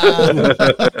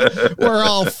 We're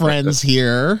all friends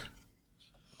here.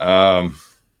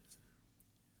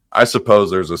 I suppose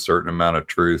there's a certain amount of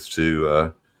truth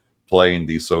to playing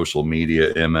the social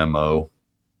media MMO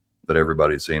that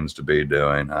everybody seems to be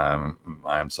doing.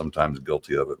 I'm sometimes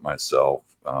guilty of it myself.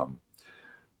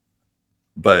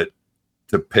 But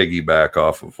to piggyback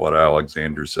off of what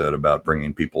Alexander said about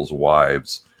bringing people's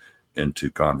wives into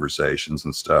conversations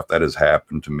and stuff, that has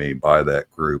happened to me by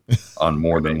that group on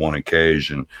more than one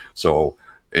occasion. So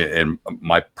in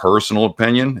my personal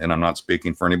opinion, and I'm not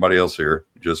speaking for anybody else here,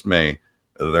 just me,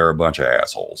 they're a bunch of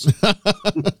assholes.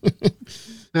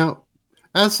 Now,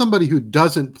 as somebody who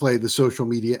doesn't play the social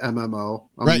media MMO,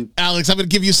 Alex, I'm going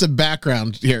to give you some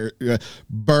background here.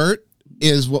 Bert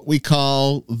is what we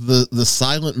call the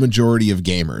silent majority of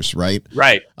gamers, right?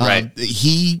 Right.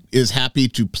 He is happy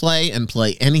to play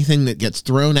anything that gets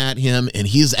thrown at him, and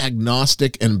he's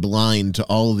agnostic and blind to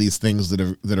all of these things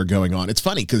that are going on. It's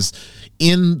funny because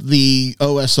in the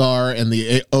OSR and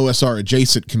the OSR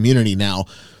adjacent community now,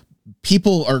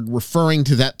 people are referring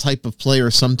to that type of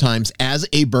player sometimes as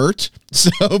a Bert.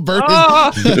 So Bert,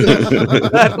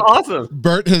 that's awesome.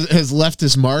 Bert has left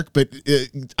his mark, but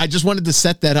I just wanted to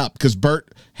set that up because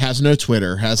Bert has no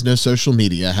Twitter, has no social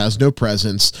media, has no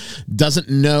presence, doesn't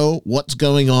know what's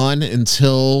going on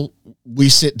until we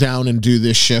sit down and do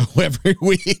this show every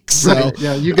week. So right.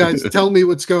 Yeah, you guys tell me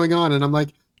what's going on, and I'm like,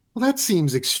 well, that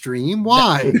seems extreme.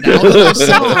 Why? Now I've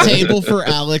set the table for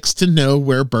Alex to know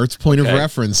where Bert's point of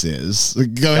reference is.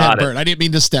 Go ahead, Bert. I didn't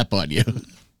mean to step on you.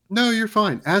 No, you're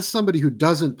fine. As somebody who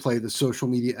doesn't play the social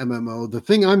media MMO, the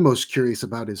thing I'm most curious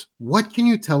about is what can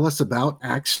you tell us about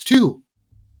ACKS 2? You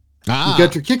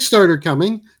got your Kickstarter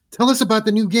coming. Tell us about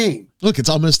the new game. Look, it's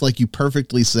almost like you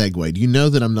perfectly segued. You know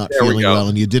that I'm not feeling well,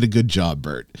 and you did a good job,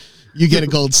 Bert. You get a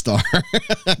gold star.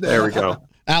 There we go.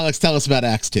 Alex, tell us about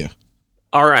ACKS 2.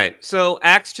 All right. So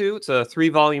ACKS 2, it's a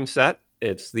 3-volume set.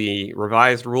 It's the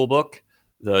revised rulebook,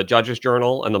 the Judge's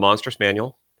Journal, and the Monstrous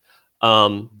Manual.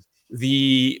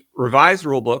 The revised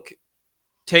rulebook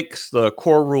takes the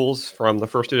core rules from the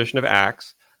first edition of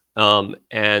ACKS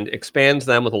and expands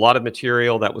them with a lot of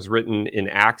material that was written in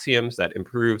Axioms that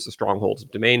improves the Strongholds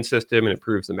of Domain system, it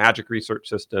improves the magic research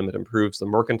system, it improves the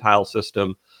mercantile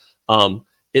system.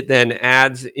 It then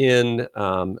adds in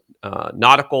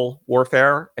nautical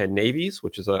warfare and navies,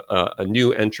 which is a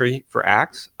new entry for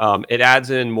ACKS. It adds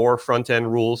in more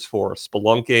front-end rules for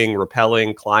spelunking,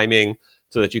 rappelling, climbing,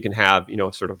 so that you can have,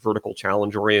 sort of vertical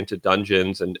challenge-oriented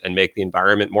dungeons and make the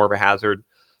environment more of a hazard.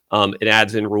 It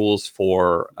adds in rules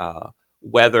for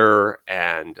weather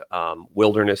and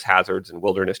wilderness hazards and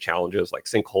wilderness challenges like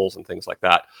sinkholes and things like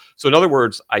that. So in other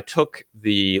words, I took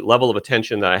the level of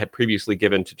attention that I had previously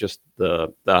given to just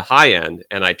the high end,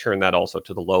 and I turned that also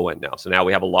to the low end now. So now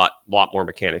we have a lot more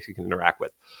mechanics you can interact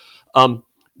with.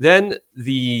 Then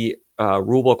the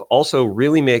rulebook also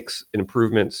really makes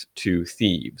improvements to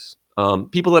thieves.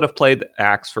 People that have played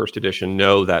ACKS First Edition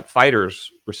know that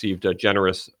fighters received a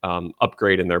generous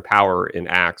upgrade in their power in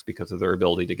ACKS because of their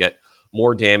ability to get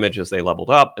more damage as they leveled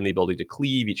up and the ability to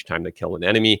cleave each time they kill an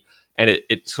enemy. And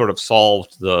it sort of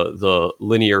solved the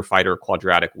linear fighter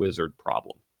quadratic wizard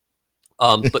problem.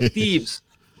 But thieves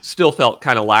still felt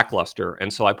kind of lackluster.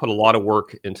 And so I put a lot of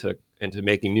work into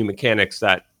making new mechanics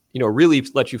that, really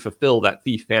let you fulfill that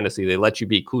thief fantasy. They let you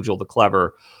be Kujal the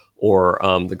Clever or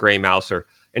the Grey Mouser.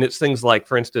 And it's things like,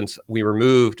 for instance, we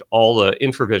removed all the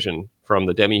infravision from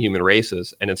the demi-human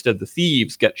races, and instead the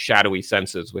thieves get shadowy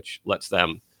senses, which lets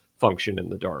them function in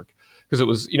the dark. Because it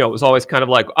was always kind of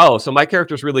like, oh, so my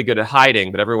character's really good at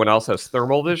hiding, but everyone else has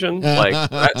thermal vision. Like,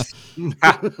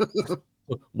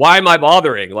 why am I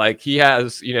bothering? Like, he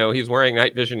has, he's wearing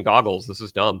night vision goggles. This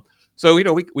is dumb. So,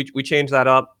 we changed that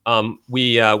up.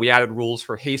 We added rules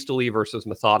for hastily versus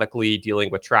methodically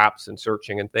dealing with traps and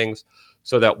searching and things,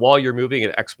 so that while you're moving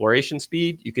at exploration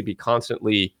speed, you could be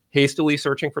constantly hastily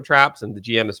searching for traps, and the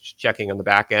GM is checking on the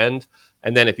back end.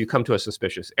 And then if you come to a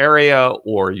suspicious area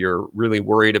or you're really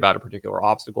worried about a particular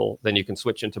obstacle, then you can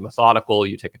switch into methodical.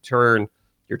 You take a turn,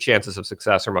 your chances of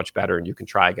success are much better, and you can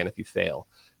try again if you fail.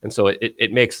 And so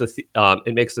it makes the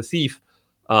thief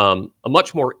a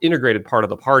much more integrated part of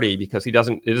the party, because it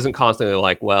isn't constantly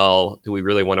like, well, do we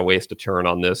really want to waste a turn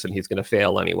on this, and he's going to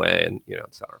fail anyway, and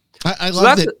etc. I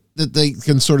love that they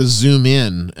can sort of zoom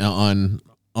in on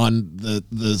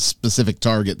the specific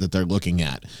target that they're looking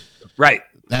at. Right.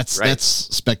 That's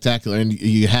spectacular, and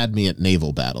you had me at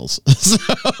naval battles.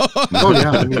 Oh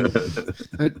yeah, I mean,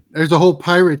 there's a whole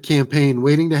pirate campaign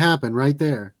waiting to happen right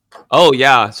there. Oh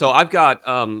yeah, so I've got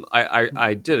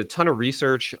I did a ton of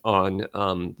research on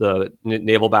the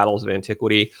naval battles of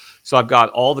antiquity. So I've got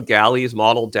all the galleys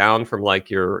modeled down from like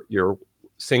your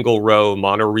single row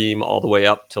monoreeme all the way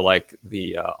up to like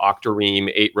the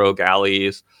octareeme 8-row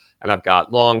galleys, and I've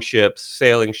got long ships,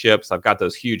 sailing ships. I've got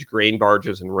those huge grain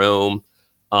barges in Rome.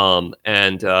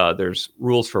 And there's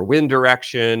rules for wind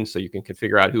direction, so you can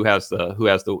configure out who has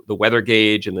the weather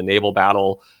gauge in the naval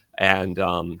battle, and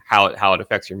how it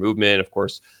affects your movement. Of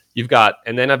course, you've got,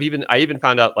 and then I even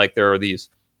found out like there are these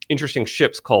interesting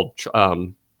ships called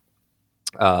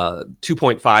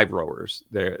 2.5 rowers.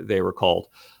 They were called,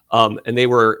 and they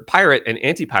were pirate and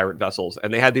anti-pirate vessels,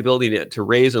 and they had the ability to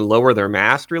raise and lower their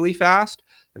mast really fast,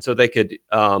 and so they could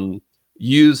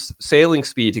use sailing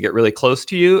speed to get really close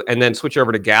to you, and then switch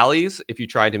over to galleys if you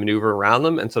tried to maneuver around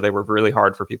them. And so they were really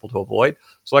hard for people to avoid.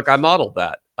 So like I modeled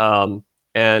that.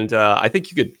 And I think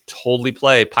you could totally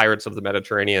play Pirates of the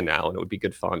Mediterranean now, and it would be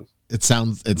good fun. It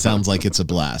sounds like it's a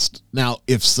blast. Now,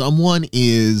 if someone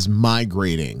is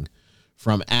migrating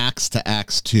from ACKS to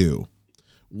ACKS 2,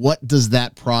 what does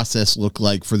that process look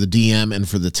like for the DM and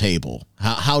for the table?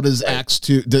 How does ACKS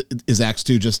 2, is ACKS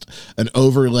 2 just an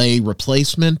overlay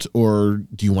replacement, or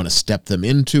do you want to step them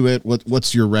into it?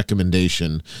 What's your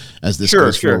recommendation as this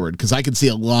goes forward? Because I can see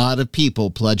a lot of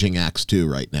people pledging ACKS 2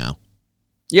 right now.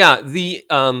 Yeah, the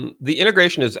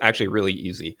integration is actually really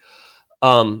easy.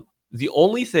 The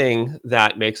only thing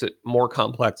that makes it more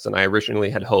complex than I originally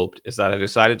had hoped is that I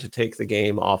decided to take the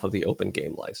game off of the open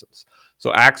game license.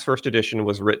 So ACKS First Edition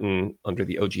was written under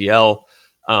the OGL.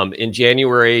 In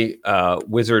January,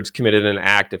 Wizards committed an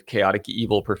act of chaotic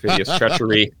evil, perfidious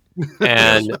treachery.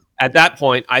 And at that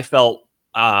point, I felt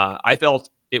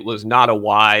it was not a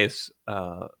wise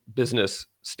business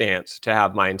stance to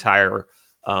have my entire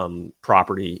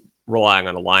property relying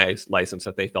on a license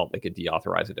that they felt they could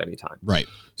deauthorize at any time. Right.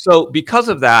 So because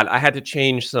of that, I had to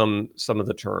change some of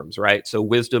the terms, right? So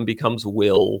wisdom becomes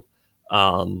will. A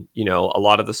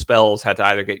lot of the spells had to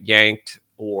either get yanked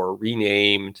or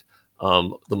renamed.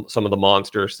 Some of the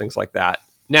monsters, things like that.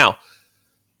 Now,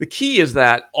 the key is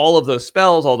that all of those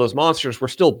spells, all those monsters were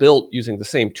still built using the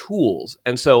same tools.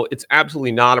 And so it's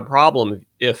absolutely not a problem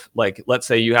if, like, let's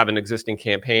say you have an existing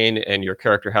campaign and your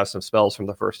character has some spells from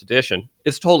the first edition.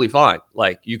 It's totally fine.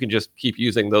 Like, you can just keep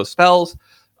using those spells.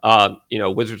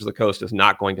 Wizards of the Coast is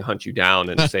not going to hunt you down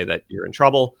and say that you're in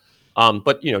trouble.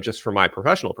 But just for my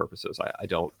professional purposes, I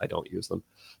don't use them.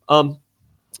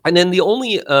 And then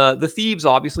the thieves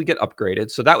obviously get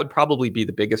upgraded. So that would probably be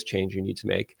the biggest change you need to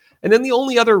make. And then the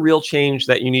only other real change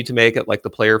that you need to make at like the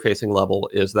player facing level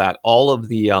is that all of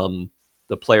the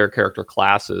player character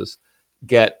classes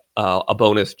get a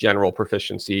bonus general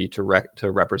proficiency to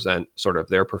represent sort of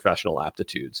their professional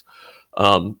aptitudes.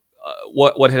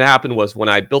 What had happened was when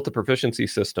I built the proficiency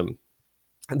system,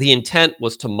 the intent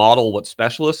was to model what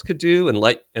specialists could do and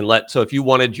let so if you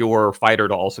wanted your fighter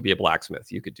to also be a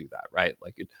blacksmith, you could do that, right?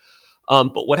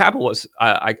 But what happened was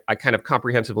I kind of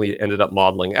comprehensively ended up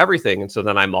modeling everything. And so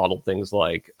then I modeled things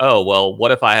like, oh, well,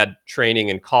 what if I had training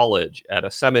in college at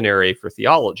a seminary for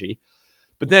theology?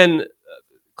 But then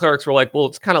clerics were like, well,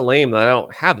 it's kind of lame that I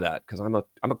don't have that because I'm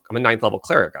a ninth level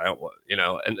cleric. I don't,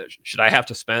 and should I have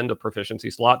to spend a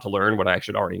proficiency slot to learn what I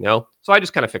should already know? So I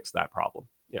just kind of fixed that problem.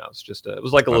 It's just, it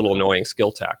was like a little annoying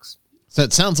skill tax. So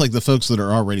it sounds like the folks that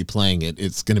are already playing it,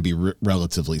 it's going to be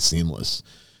relatively seamless.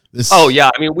 Oh yeah,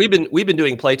 I mean we've been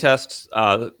doing play tests.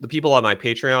 The people on my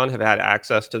Patreon have had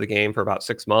access to the game for about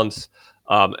 6 months,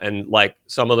 and like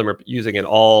some of them are using it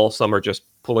all. Some are just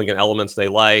pulling in elements they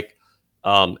like,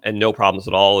 and no problems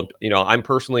at all. I'm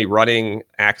personally running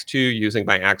ACKS 2 using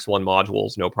my ACKS 1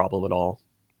 modules, no problem at all.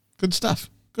 Good stuff.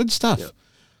 Good stuff. Yeah.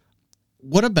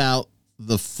 What about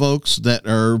the folks that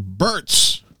are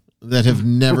Berts that have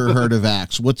never heard of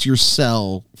ACKS? What's your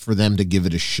sell for them to give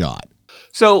it a shot?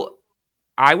 So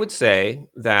I would say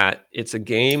that it's a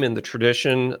game in the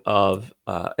tradition of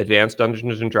Advanced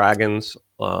Dungeons and Dragons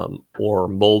or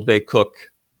Moldvay Cook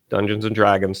Dungeons and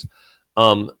Dragons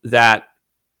that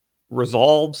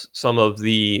resolves some of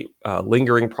the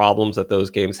lingering problems that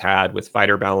those games had with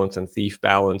fighter balance and thief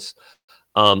balance,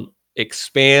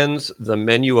 expands the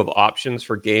menu of options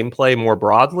for gameplay more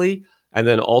broadly, and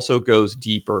then also goes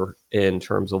deeper in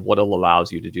terms of what it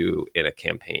allows you to do in a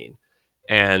campaign.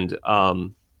 And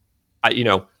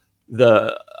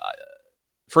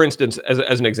for instance,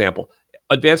 as an example,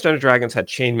 Advanced Dungeons and Dragons had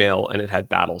chainmail and it had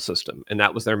battle system, and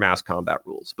that was their mass combat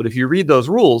rules. But if you read those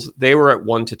rules, they were at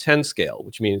 1 to 10 scale,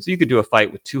 which means you could do a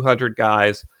fight with 200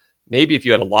 guys. Maybe if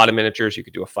you had a lot of miniatures, you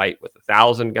could do a fight with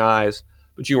 1,000 guys,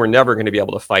 but you were never going to be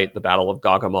able to fight the Battle of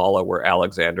Gaugamela where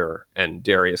Alexander and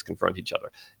Darius confront each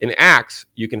other. In ACKS,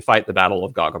 you can fight the Battle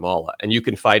of Gaugamela, and you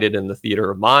can fight it in the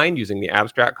theater of mind using the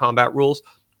abstract combat rules,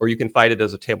 or you can fight it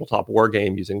as a tabletop war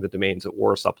game using the Domains at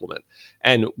War supplement.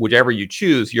 And whichever you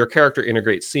choose, your character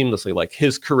integrates seamlessly. Like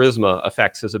his charisma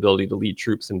affects his ability to lead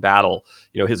troops in battle.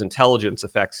 His intelligence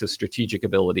affects his strategic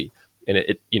ability. And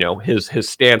his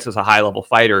stance as a high-level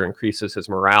fighter increases his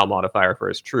morale modifier for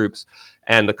his troops.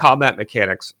 And the combat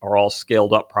mechanics are all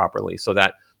scaled up properly so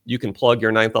that you can plug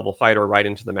your 9th level fighter right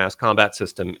into the mass combat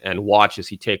system and watch as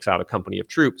he takes out a company of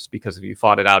troops, because if you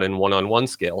fought it out in one-on-one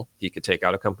scale, he could take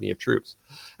out a company of troops.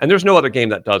 And there's no other game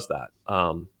that does that.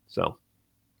 So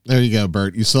there you go,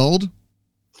 Bert. You sold?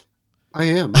 I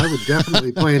am. I would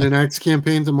definitely play in an ACKS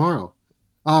campaign tomorrow.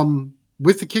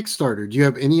 With the Kickstarter, do you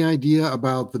have any idea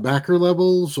about the backer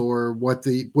levels or what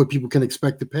people can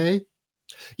expect to pay?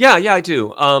 Yeah, I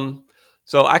do.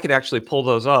 So I could actually pull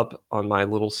those up on my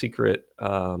little secret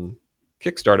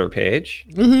Kickstarter page.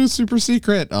 Woohoo, super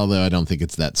secret. Although I don't think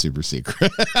it's that super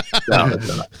secret. No,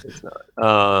 it's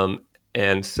not.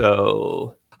 And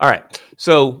so, all right.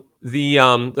 So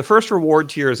the first reward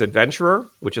tier is Adventurer,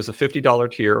 which is a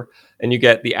 $50 tier, and you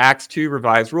get the ACKS 2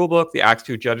 revised rulebook, the ACKS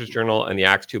 2 Judge's Journal, and the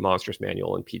ACKS 2 Monstrous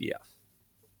Manual in PDF.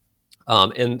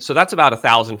 And so that's about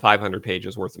 1,500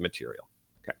 pages worth of material.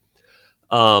 Okay.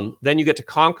 Then you get to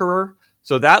Conqueror.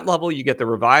 So that level, you get the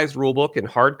revised rulebook in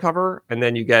hardcover, and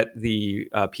then you get the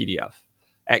PDF.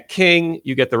 At King,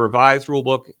 you get the revised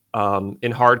rulebook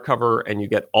in hardcover, and you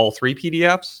get all 3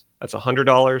 PDFs. That's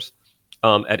 $100.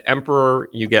 At Emperor,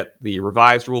 you get the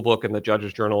revised rulebook and the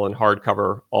Judge's Journal in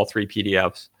hardcover, all 3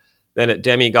 PDFs. Then at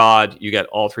Demigod, you get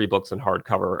all 3 books in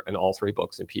hardcover and all 3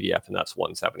 books in PDF, and that's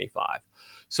 $175.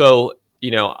 So,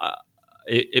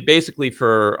 it basically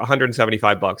for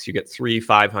 $175, you get 3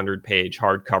 500-page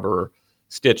hardcover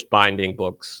stitched binding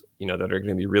books, that are going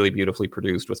to be really beautifully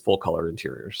produced with full color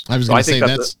interiors. I was going to say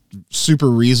that's super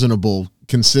reasonable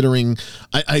considering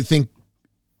I think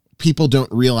people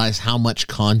don't realize how much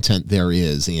content there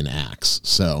is in ACKS.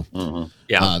 So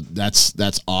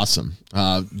that's awesome.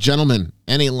 Gentlemen,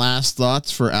 any last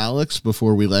thoughts for Alex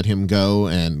before we let him go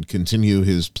and continue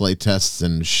his playtests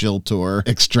and shill tour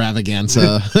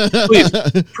extravaganza? Please,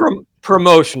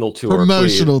 promotional tour.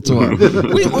 Promotional tour.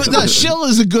 Shill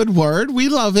is a good word. We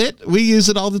love it. We use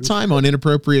it all the time on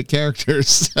inappropriate characters.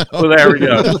 So. Well, there we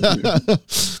go.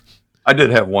 I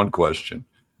did have one question.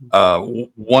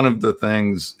 One of the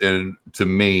things to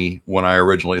me when I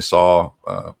originally saw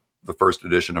the first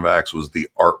edition of ACKS was the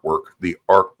artwork. The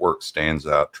artwork stands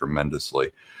out tremendously.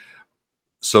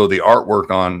 So the artwork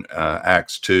on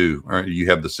ACKS 2, you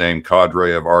have the same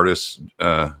cadre of artists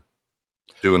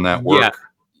doing that work?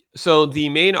 So the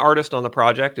main artist on the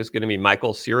project is going to be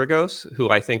Michael Sirigos, who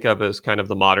I think of as kind of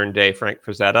the modern day Frank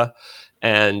Frazetta.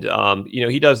 And,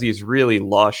 he does these really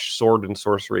lush sword and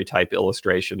sorcery type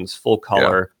illustrations, full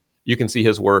color. Yeah. You can see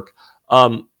his work.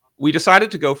 We decided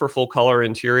to go for full color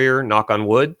interior, knock on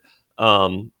wood.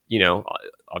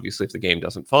 Obviously if the game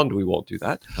doesn't fund, we won't do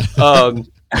that.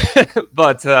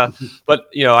 But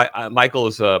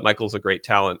Michael's a great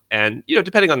talent. And,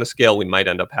 depending on the scale, we might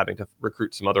end up having to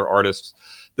recruit some other artists.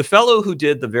 The fellow who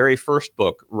did the very first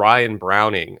book, Ryan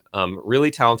Browning,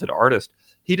 really talented artist,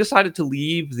 he decided to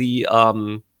leave the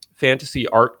fantasy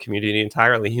art community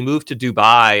entirely. He moved to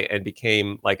Dubai and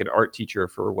became like an art teacher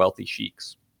for wealthy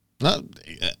sheiks.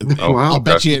 I'll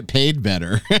bet you it paid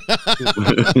better.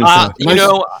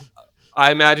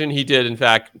 I imagine he did, in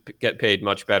fact, get paid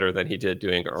much better than he did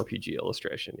doing RPG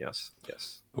illustration. Yes.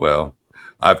 Well,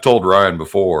 I've told Ryan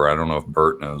before, I don't know if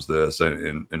Bert knows this,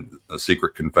 in a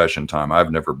secret confession time,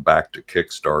 I've never backed a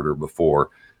Kickstarter before.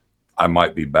 I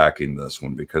might be backing this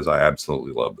one because I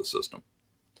absolutely love the system.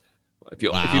 If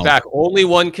you back only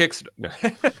one Kickstarter.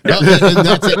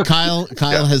 That's it.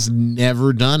 Kyle has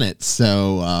never done it.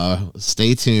 So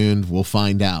stay tuned. We'll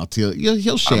find out.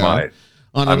 He'll share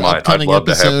on an upcoming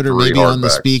episode or maybe on the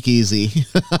Speakeasy.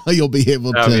 You'll be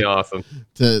able That'd be awesome.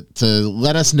 to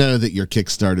let us know that your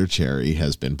Kickstarter cherry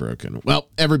has been broken. Well,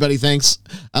 everybody, thanks.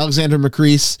 Alexander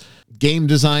Macris, game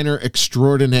designer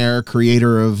extraordinaire,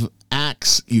 creator of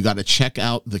ACKS. You got to check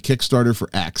out the Kickstarter for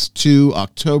ACKS 2,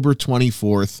 October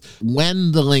 24th.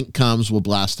 When the link comes, we'll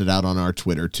blast it out on our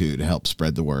Twitter too to help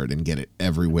spread the word and get it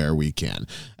everywhere we can.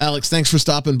 Alex, thanks for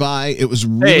stopping by. It was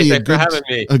really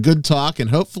a good talk, and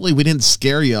hopefully we didn't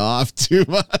scare you off too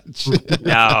much.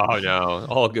 No,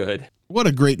 all good. What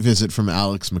a great visit from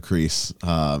Alex Macris.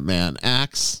 Man,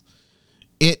 ACKS,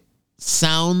 it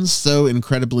sounds so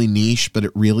incredibly niche, but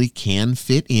it really can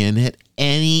fit in at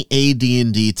any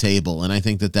AD&D table, and I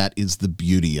think that is the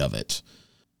beauty of it.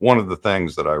 One of the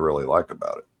things that I really like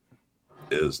about it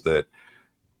is that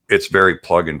it's very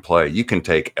plug and play. You can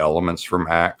take elements from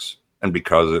ACKS, and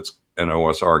because it's an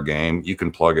OSR game, you can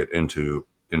plug it into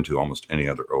almost any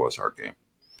other OSR game.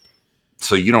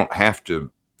 So you don't have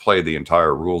to play the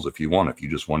entire rules if you want. If you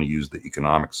just want to use the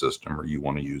economic system, or you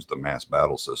want to use the mass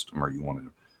battle system, or you want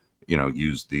to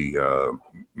use the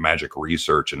magic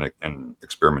research and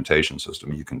experimentation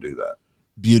system, you can do that.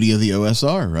 Beauty of the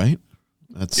OSR, right?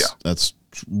 That's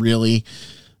really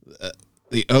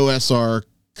the OSR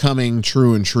coming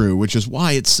true and true, which is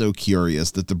why it's so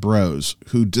curious that the bros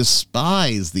who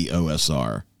despise the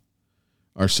OSR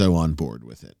are so on board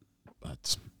with it.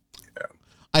 But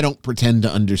I don't pretend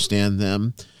to understand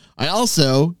them. I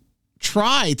also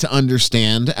try to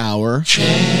understand our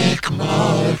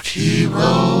checkmark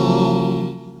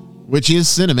hero, which is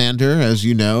Cinemander. As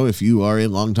you know, if you are a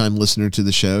longtime listener to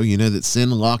the show, you know that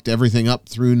Sin locked everything up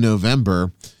through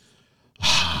November.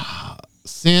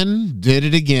 Sin did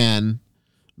it again.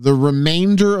 The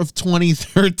remainder of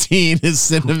 2013 is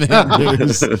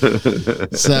Cinemander's.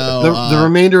 So the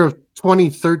remainder of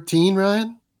 2013,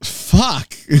 Ryan? Fuck.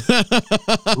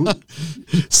 The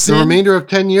remainder of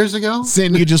 10 years ago?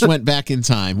 Sin, you just went back in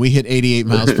time. We hit 88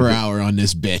 miles per hour on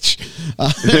this bitch.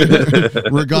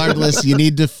 Regardless, you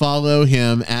need to follow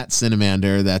him at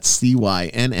Cinemander. That's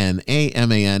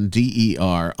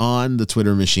CYNNAMANDER on the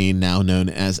Twitter machine, now known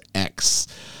as X.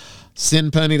 Sin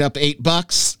ponied up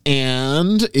 $8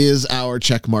 and is our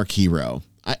checkmark hero.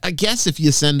 I guess if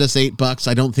you send us $8,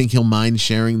 I don't think he'll mind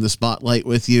sharing the spotlight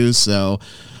with you. So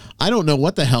I don't know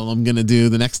what the hell I'm going to do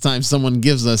the next time someone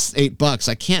gives us $8.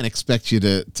 I can't expect you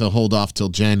to hold off till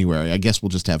January. I guess we'll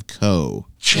just have checkmark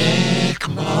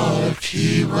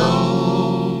heroes.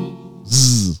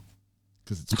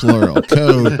 Because it's plural.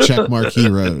 Checkmark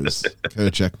heroes.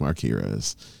 Checkmark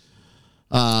heroes.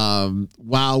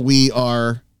 While we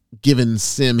are giving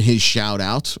Sim his shout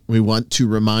out, we want to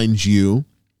remind you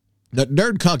that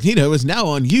Nerdcognito is now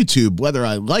on YouTube, whether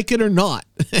I like it or not.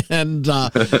 And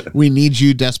we need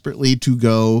you desperately to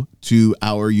go to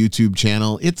our YouTube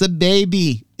channel. It's a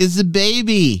baby.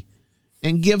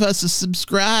 And give us a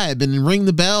subscribe and ring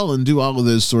the bell and do all of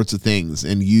those sorts of things.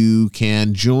 And you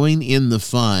can join in the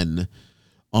fun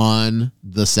on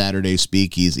the Saturday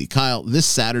Speakeasy. Kyle, this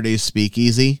Saturday's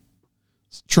Speakeasy,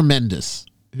 tremendous.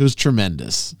 It was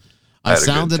tremendous. I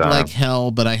sounded like hell,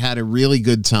 but I had a really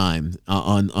good time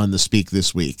on the Speak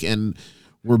this week. And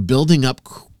we're building up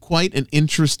quite an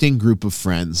interesting group of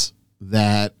friends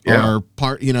that are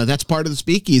part, that's part of the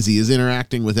Speakeasy, is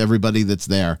interacting with everybody that's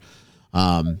there.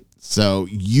 So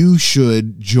you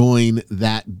should join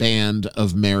that band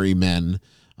of merry men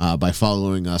by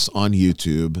following us on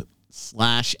YouTube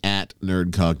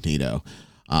 /@Nerdcognito.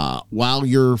 While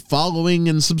you're following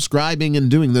and subscribing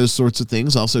and doing those sorts of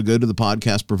things, also go to the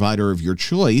podcast provider of your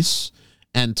choice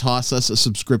and toss us a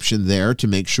subscription there to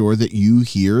make sure that you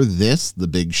hear this, the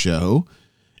big show,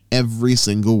 every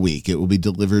single week. It will be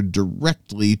delivered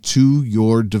directly to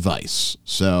your device.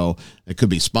 So it could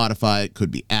be Spotify, it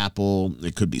could be Apple,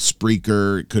 it could be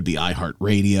Spreaker, it could be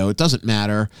iHeartRadio. It doesn't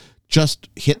matter. Just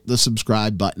hit the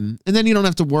subscribe button, and then you don't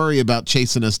have to worry about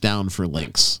chasing us down for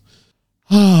links.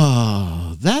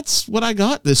 That's what I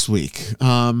got this week.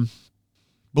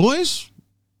 Boys,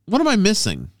 what am I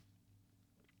missing?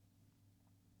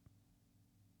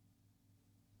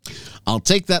 I'll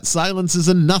take that silence as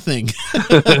a nothing.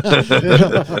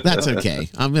 That's okay.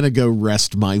 I'm going to go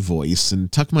rest my voice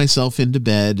and tuck myself into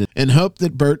bed and hope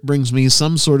that Bert brings me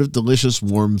some sort of delicious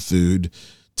warm food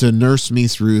to nurse me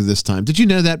through this time. Did you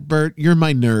know that, Bert? You're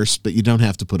my nurse, but you don't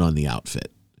have to put on the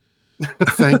outfit.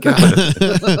 Thank God.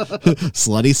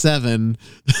 Slutty 7,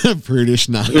 prudish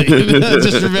 9.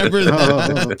 Just remember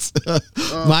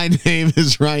that. My name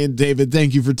is Ryan David.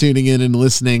 Thank you for tuning in and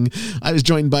listening. I was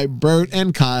joined by Bert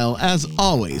and Kyle as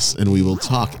always, and we will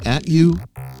talk at you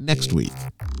next week.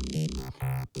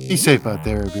 Be safe out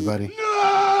there, everybody.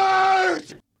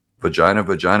 Vagina,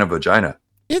 vagina, vagina.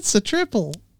 It's a triple.